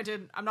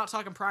 Granted, I'm not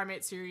talking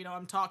primates here,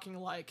 I'm talking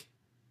like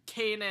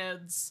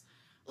canids.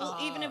 Well,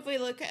 even if we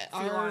look at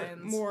our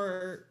felines.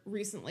 more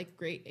recent, like,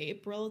 great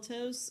ape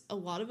relatives, a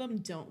lot of them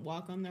don't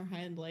walk on their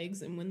hind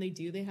legs, and when they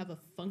do, they have a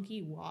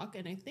funky walk,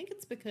 and I think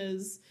it's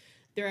because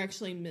they're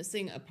actually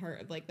missing a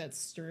part of, like, that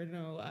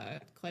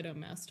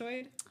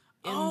sternocleidomastoid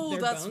in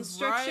their bone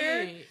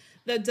structure right.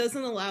 that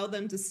doesn't allow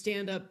them to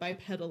stand up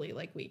bipedally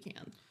like we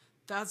can.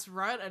 That's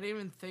right. I didn't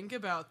even think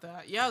about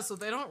that. Yeah, so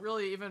they don't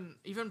really even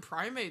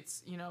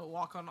primates,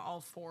 walk on all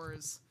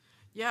fours.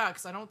 Yeah,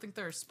 because I don't think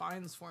their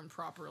spines formed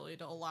properly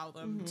to allow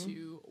them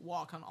to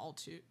walk on all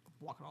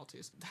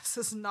twos. This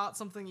is not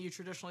something you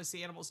traditionally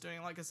see animals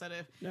doing. Like I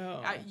said,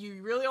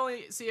 you really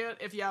only see it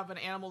if you have an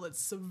animal that's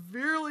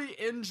severely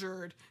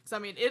injured. Because I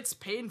mean, it's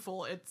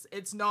painful.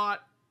 It's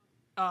not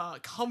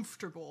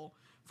comfortable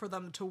for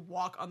them to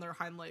walk on their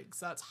hind legs.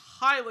 That's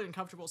highly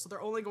uncomfortable. So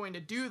they're only going to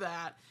do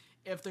that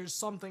if there's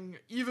something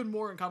even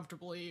more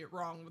uncomfortably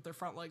wrong with their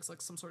front legs,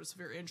 like some sort of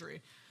severe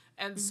injury.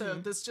 And so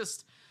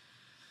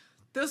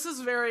this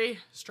is very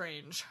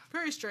strange.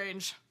 Very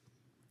strange.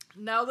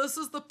 Now, this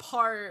is the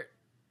part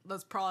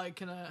that's probably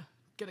gonna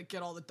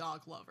get all the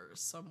dog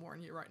lovers, so I'm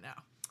warning you right now.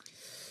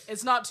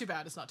 It's not too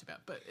bad,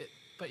 but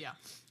yeah.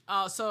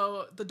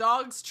 So the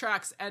dog's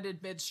tracks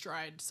ended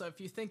mid-stride, so if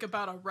you think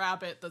about a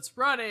rabbit that's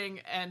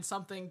running and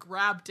something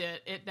grabbed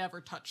it, it never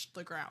touched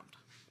the ground.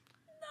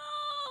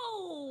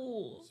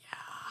 No! Yeah.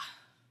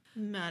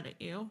 I'm mad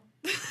at you.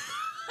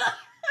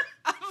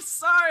 I'm I'm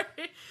sorry.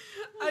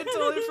 I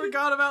totally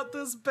forgot about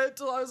this bit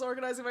till I was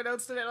organizing my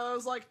notes today, and I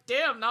was like,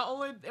 damn, not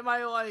only am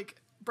I, like,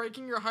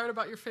 breaking your heart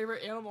about your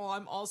favorite animal,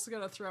 I'm also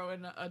gonna throw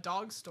in a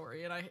dog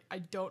story, and I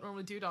don't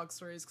normally do dog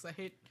stories because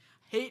I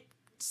hate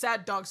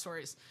sad dog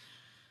stories.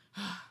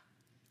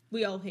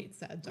 We all hate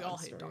sad We all dog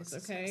hate stories,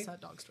 dogs, okay?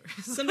 sad dog stories.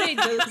 Somebody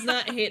does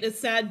not hate a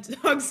sad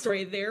dog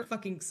story, they're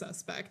fucking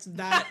suspect.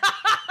 That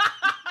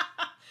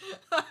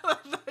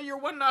You're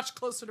one notch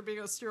closer to being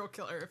a serial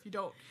killer if you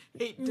don't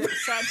hate sad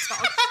dog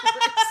stories.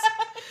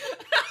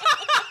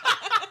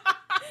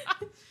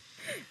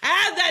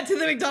 add that to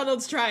the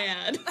McDonald's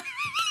triad.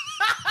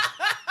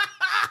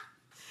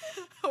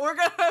 We're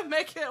gonna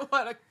make it,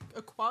 what,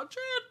 a quadrant?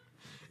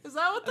 Is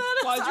that what that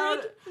is?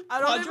 Quadrant?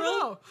 I don't even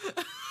Quadrille? know.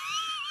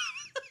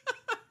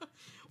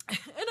 In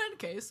any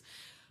case,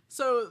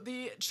 so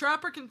the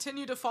trapper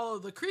continued to follow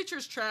the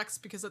creature's tracks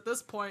because at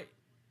this point,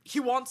 he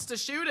wants to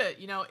shoot it.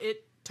 You know,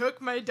 it took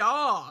my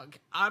dog.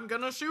 I'm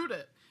gonna shoot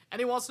it. And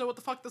he wants to know what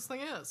the fuck this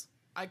thing is.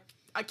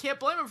 I can't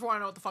blame him for wanting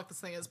to know what the fuck this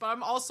thing is, but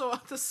I'm also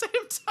at the same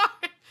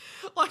time,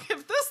 like,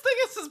 if this thing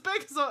is as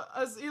big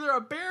as either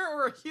a bear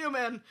or a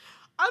human,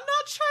 I'm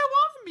not sure I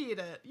want to meet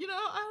it. You know,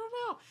 I don't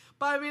know.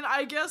 But I mean,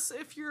 I guess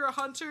if you're a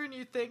hunter and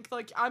you think,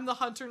 like, I'm the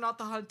hunter, not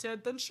the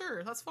hunted, then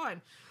sure, that's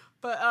fine.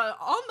 But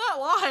on that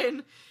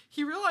line,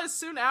 he realized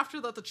soon after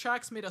that the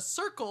tracks made a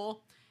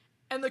circle,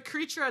 and the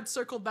creature had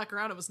circled back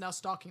around and was now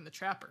stalking the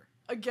trapper.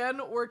 Again,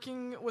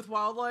 working with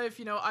wildlife,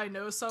 you know, I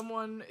know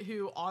someone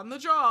who, on the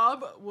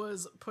job,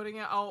 was putting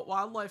out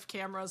wildlife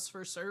cameras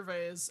for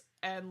surveys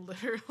and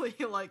literally,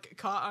 like,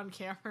 caught on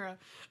camera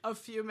a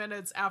few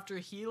minutes after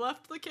he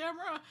left the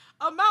camera,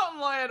 a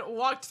mountain lion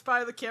walked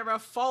by the camera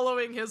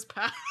following his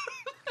path.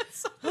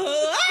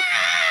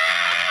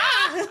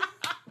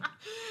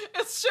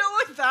 It's shit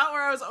like that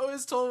where I was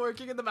always told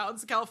working in the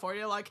mountains of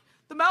California, like,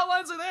 the mountain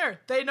lions are there.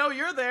 They know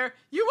you're there.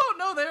 You won't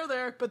know they're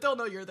there, but they'll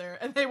know you're there,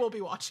 and they will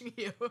be watching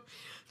you.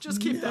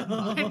 Just keep that in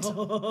mind.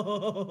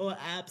 No,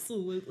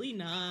 absolutely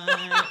not.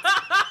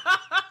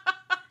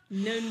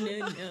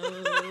 No.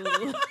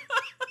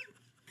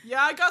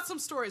 Yeah, I got some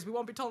stories. We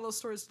won't be telling those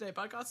stories today,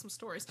 but I got some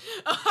stories.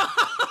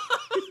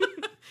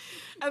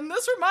 And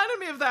this reminded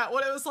me of that,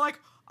 when it was like,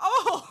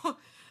 oh,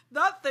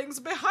 that thing's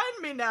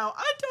behind me now.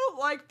 I don't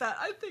like that.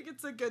 I think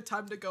it's a good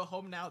time to go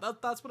home now.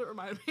 That's what it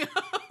reminded me of.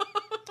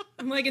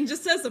 I'm like, and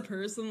just as a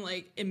person,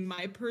 like, in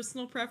my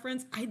personal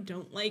preference, I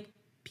don't like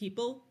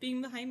people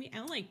being behind me. I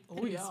don't like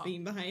things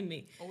being behind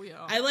me. Oh,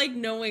 yeah. I like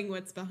knowing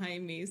what's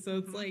behind me. So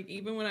it's like,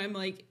 even when I'm,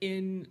 like,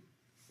 in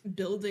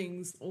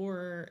buildings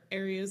or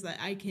areas that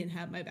I can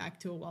have my back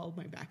to a wall,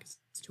 my back is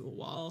to a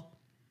wall.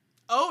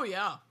 Oh,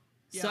 yeah.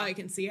 So I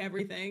can see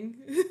everything.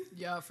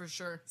 Yeah, for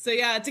sure. So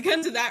yeah, to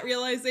come to that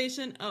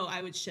realization,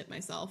 I would shit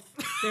myself.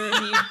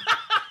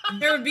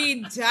 There would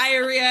be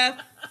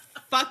diarrhea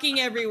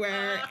fucking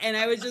everywhere, and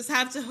I would just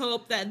have to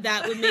hope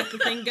that would make the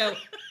thing go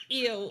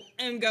ew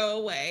and go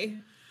away.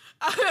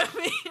 I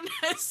mean,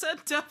 I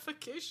said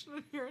defecation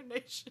and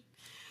urination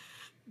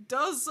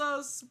does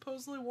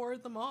supposedly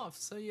ward them off,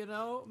 so, you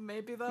know,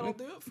 maybe that'll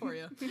do it for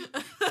you.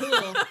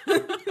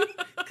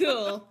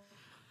 Cool.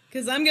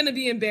 Because I'm going to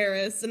be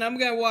embarrassed, and I'm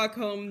going to walk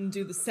home and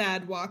do the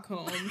sad walk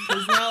home,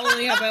 because not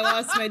only have I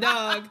lost my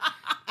dog,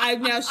 I've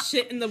now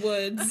shit in the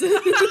woods.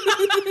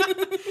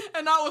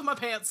 And not with my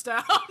pants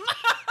down.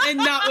 And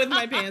not with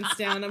my pants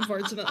down,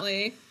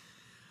 unfortunately.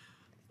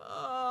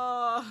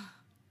 Now,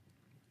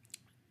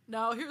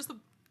 here's the...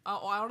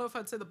 I don't know if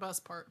I'd say the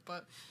best part,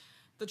 but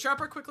the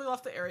trapper quickly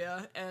left the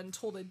area and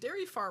told a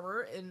dairy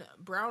farmer in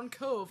Brown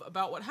Cove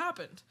about what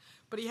happened,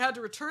 but he had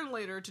to return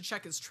later to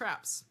check his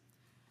traps.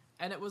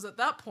 And it was at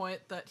that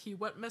point that he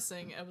went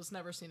missing and was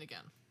never seen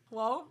again.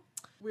 Well,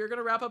 we're going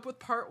to wrap up with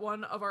part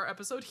 1 of our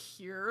episode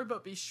here,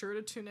 but be sure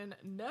to tune in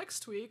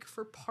next week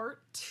for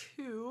part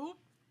 2.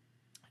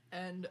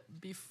 And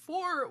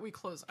before we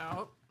close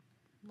out,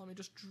 let me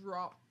just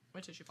drop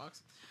my tissue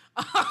box.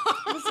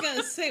 I was going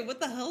to say, what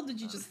the hell did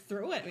you just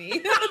throw at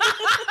me?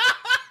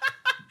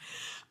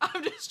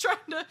 I'm just trying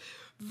to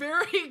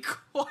very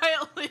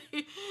quietly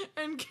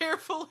and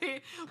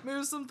carefully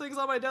move some things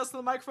on my desk so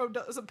the microphone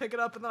doesn't pick it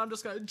up, and then I'm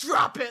just going to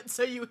drop it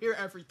so you hear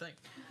everything.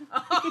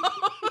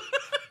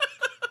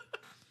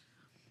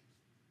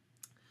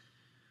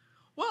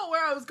 Well,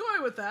 where I was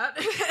going with that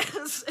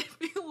is, if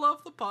you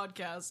love the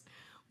podcast,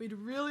 we'd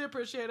really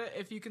appreciate it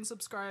if you can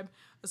subscribe,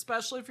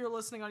 especially if you're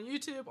listening on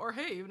YouTube, or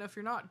hey, even if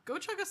you're not, go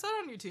check us out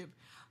on YouTube.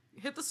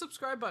 Hit the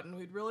subscribe button.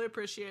 We'd really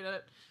appreciate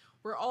it.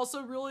 We're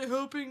also really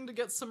hoping to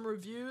get some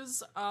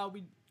reviews.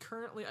 We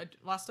currently,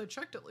 last I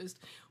checked at least,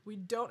 we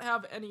don't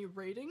have any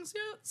ratings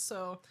yet.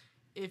 So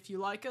if you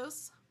like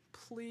us,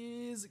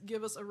 please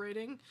give us a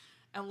rating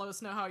and let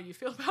us know how you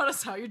feel about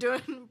us, how you're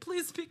doing.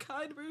 Please be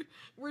kind.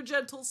 We're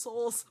gentle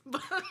souls.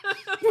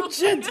 We're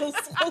gentle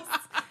souls.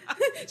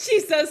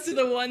 She says to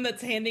the one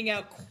that's handing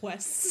out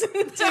quests to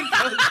go.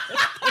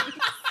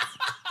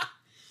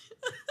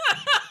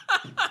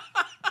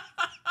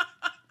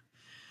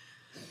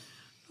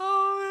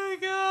 Oh my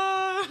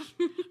god.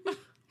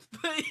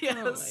 But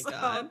yes. Oh my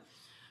god.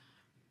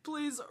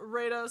 Please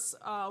rate us.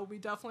 We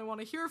definitely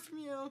want to hear from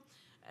you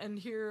and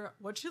hear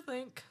what you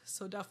think.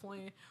 So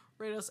definitely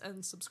rate us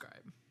and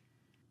subscribe.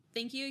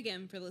 Thank you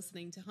again for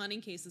listening to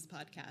Haunting Cases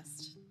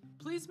Podcast.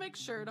 Please make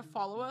sure to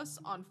follow us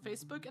on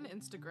Facebook and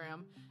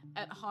Instagram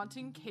at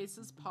Haunting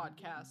Cases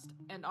Podcast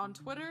and on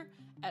Twitter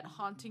at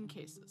Haunting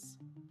Cases.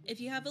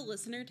 If you have a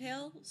listener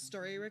tale,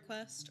 story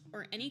request,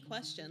 or any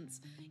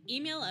questions,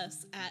 email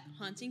us at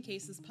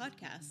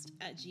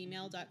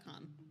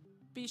hauntingcasespodcast@gmail.com.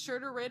 Be sure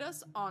to rate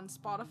us on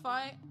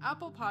Spotify,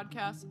 Apple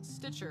Podcasts,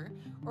 Stitcher,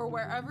 or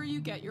wherever you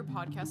get your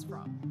podcasts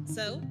from.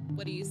 So,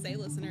 what do you say,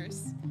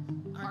 listeners?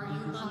 Are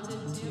you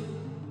haunted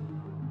too?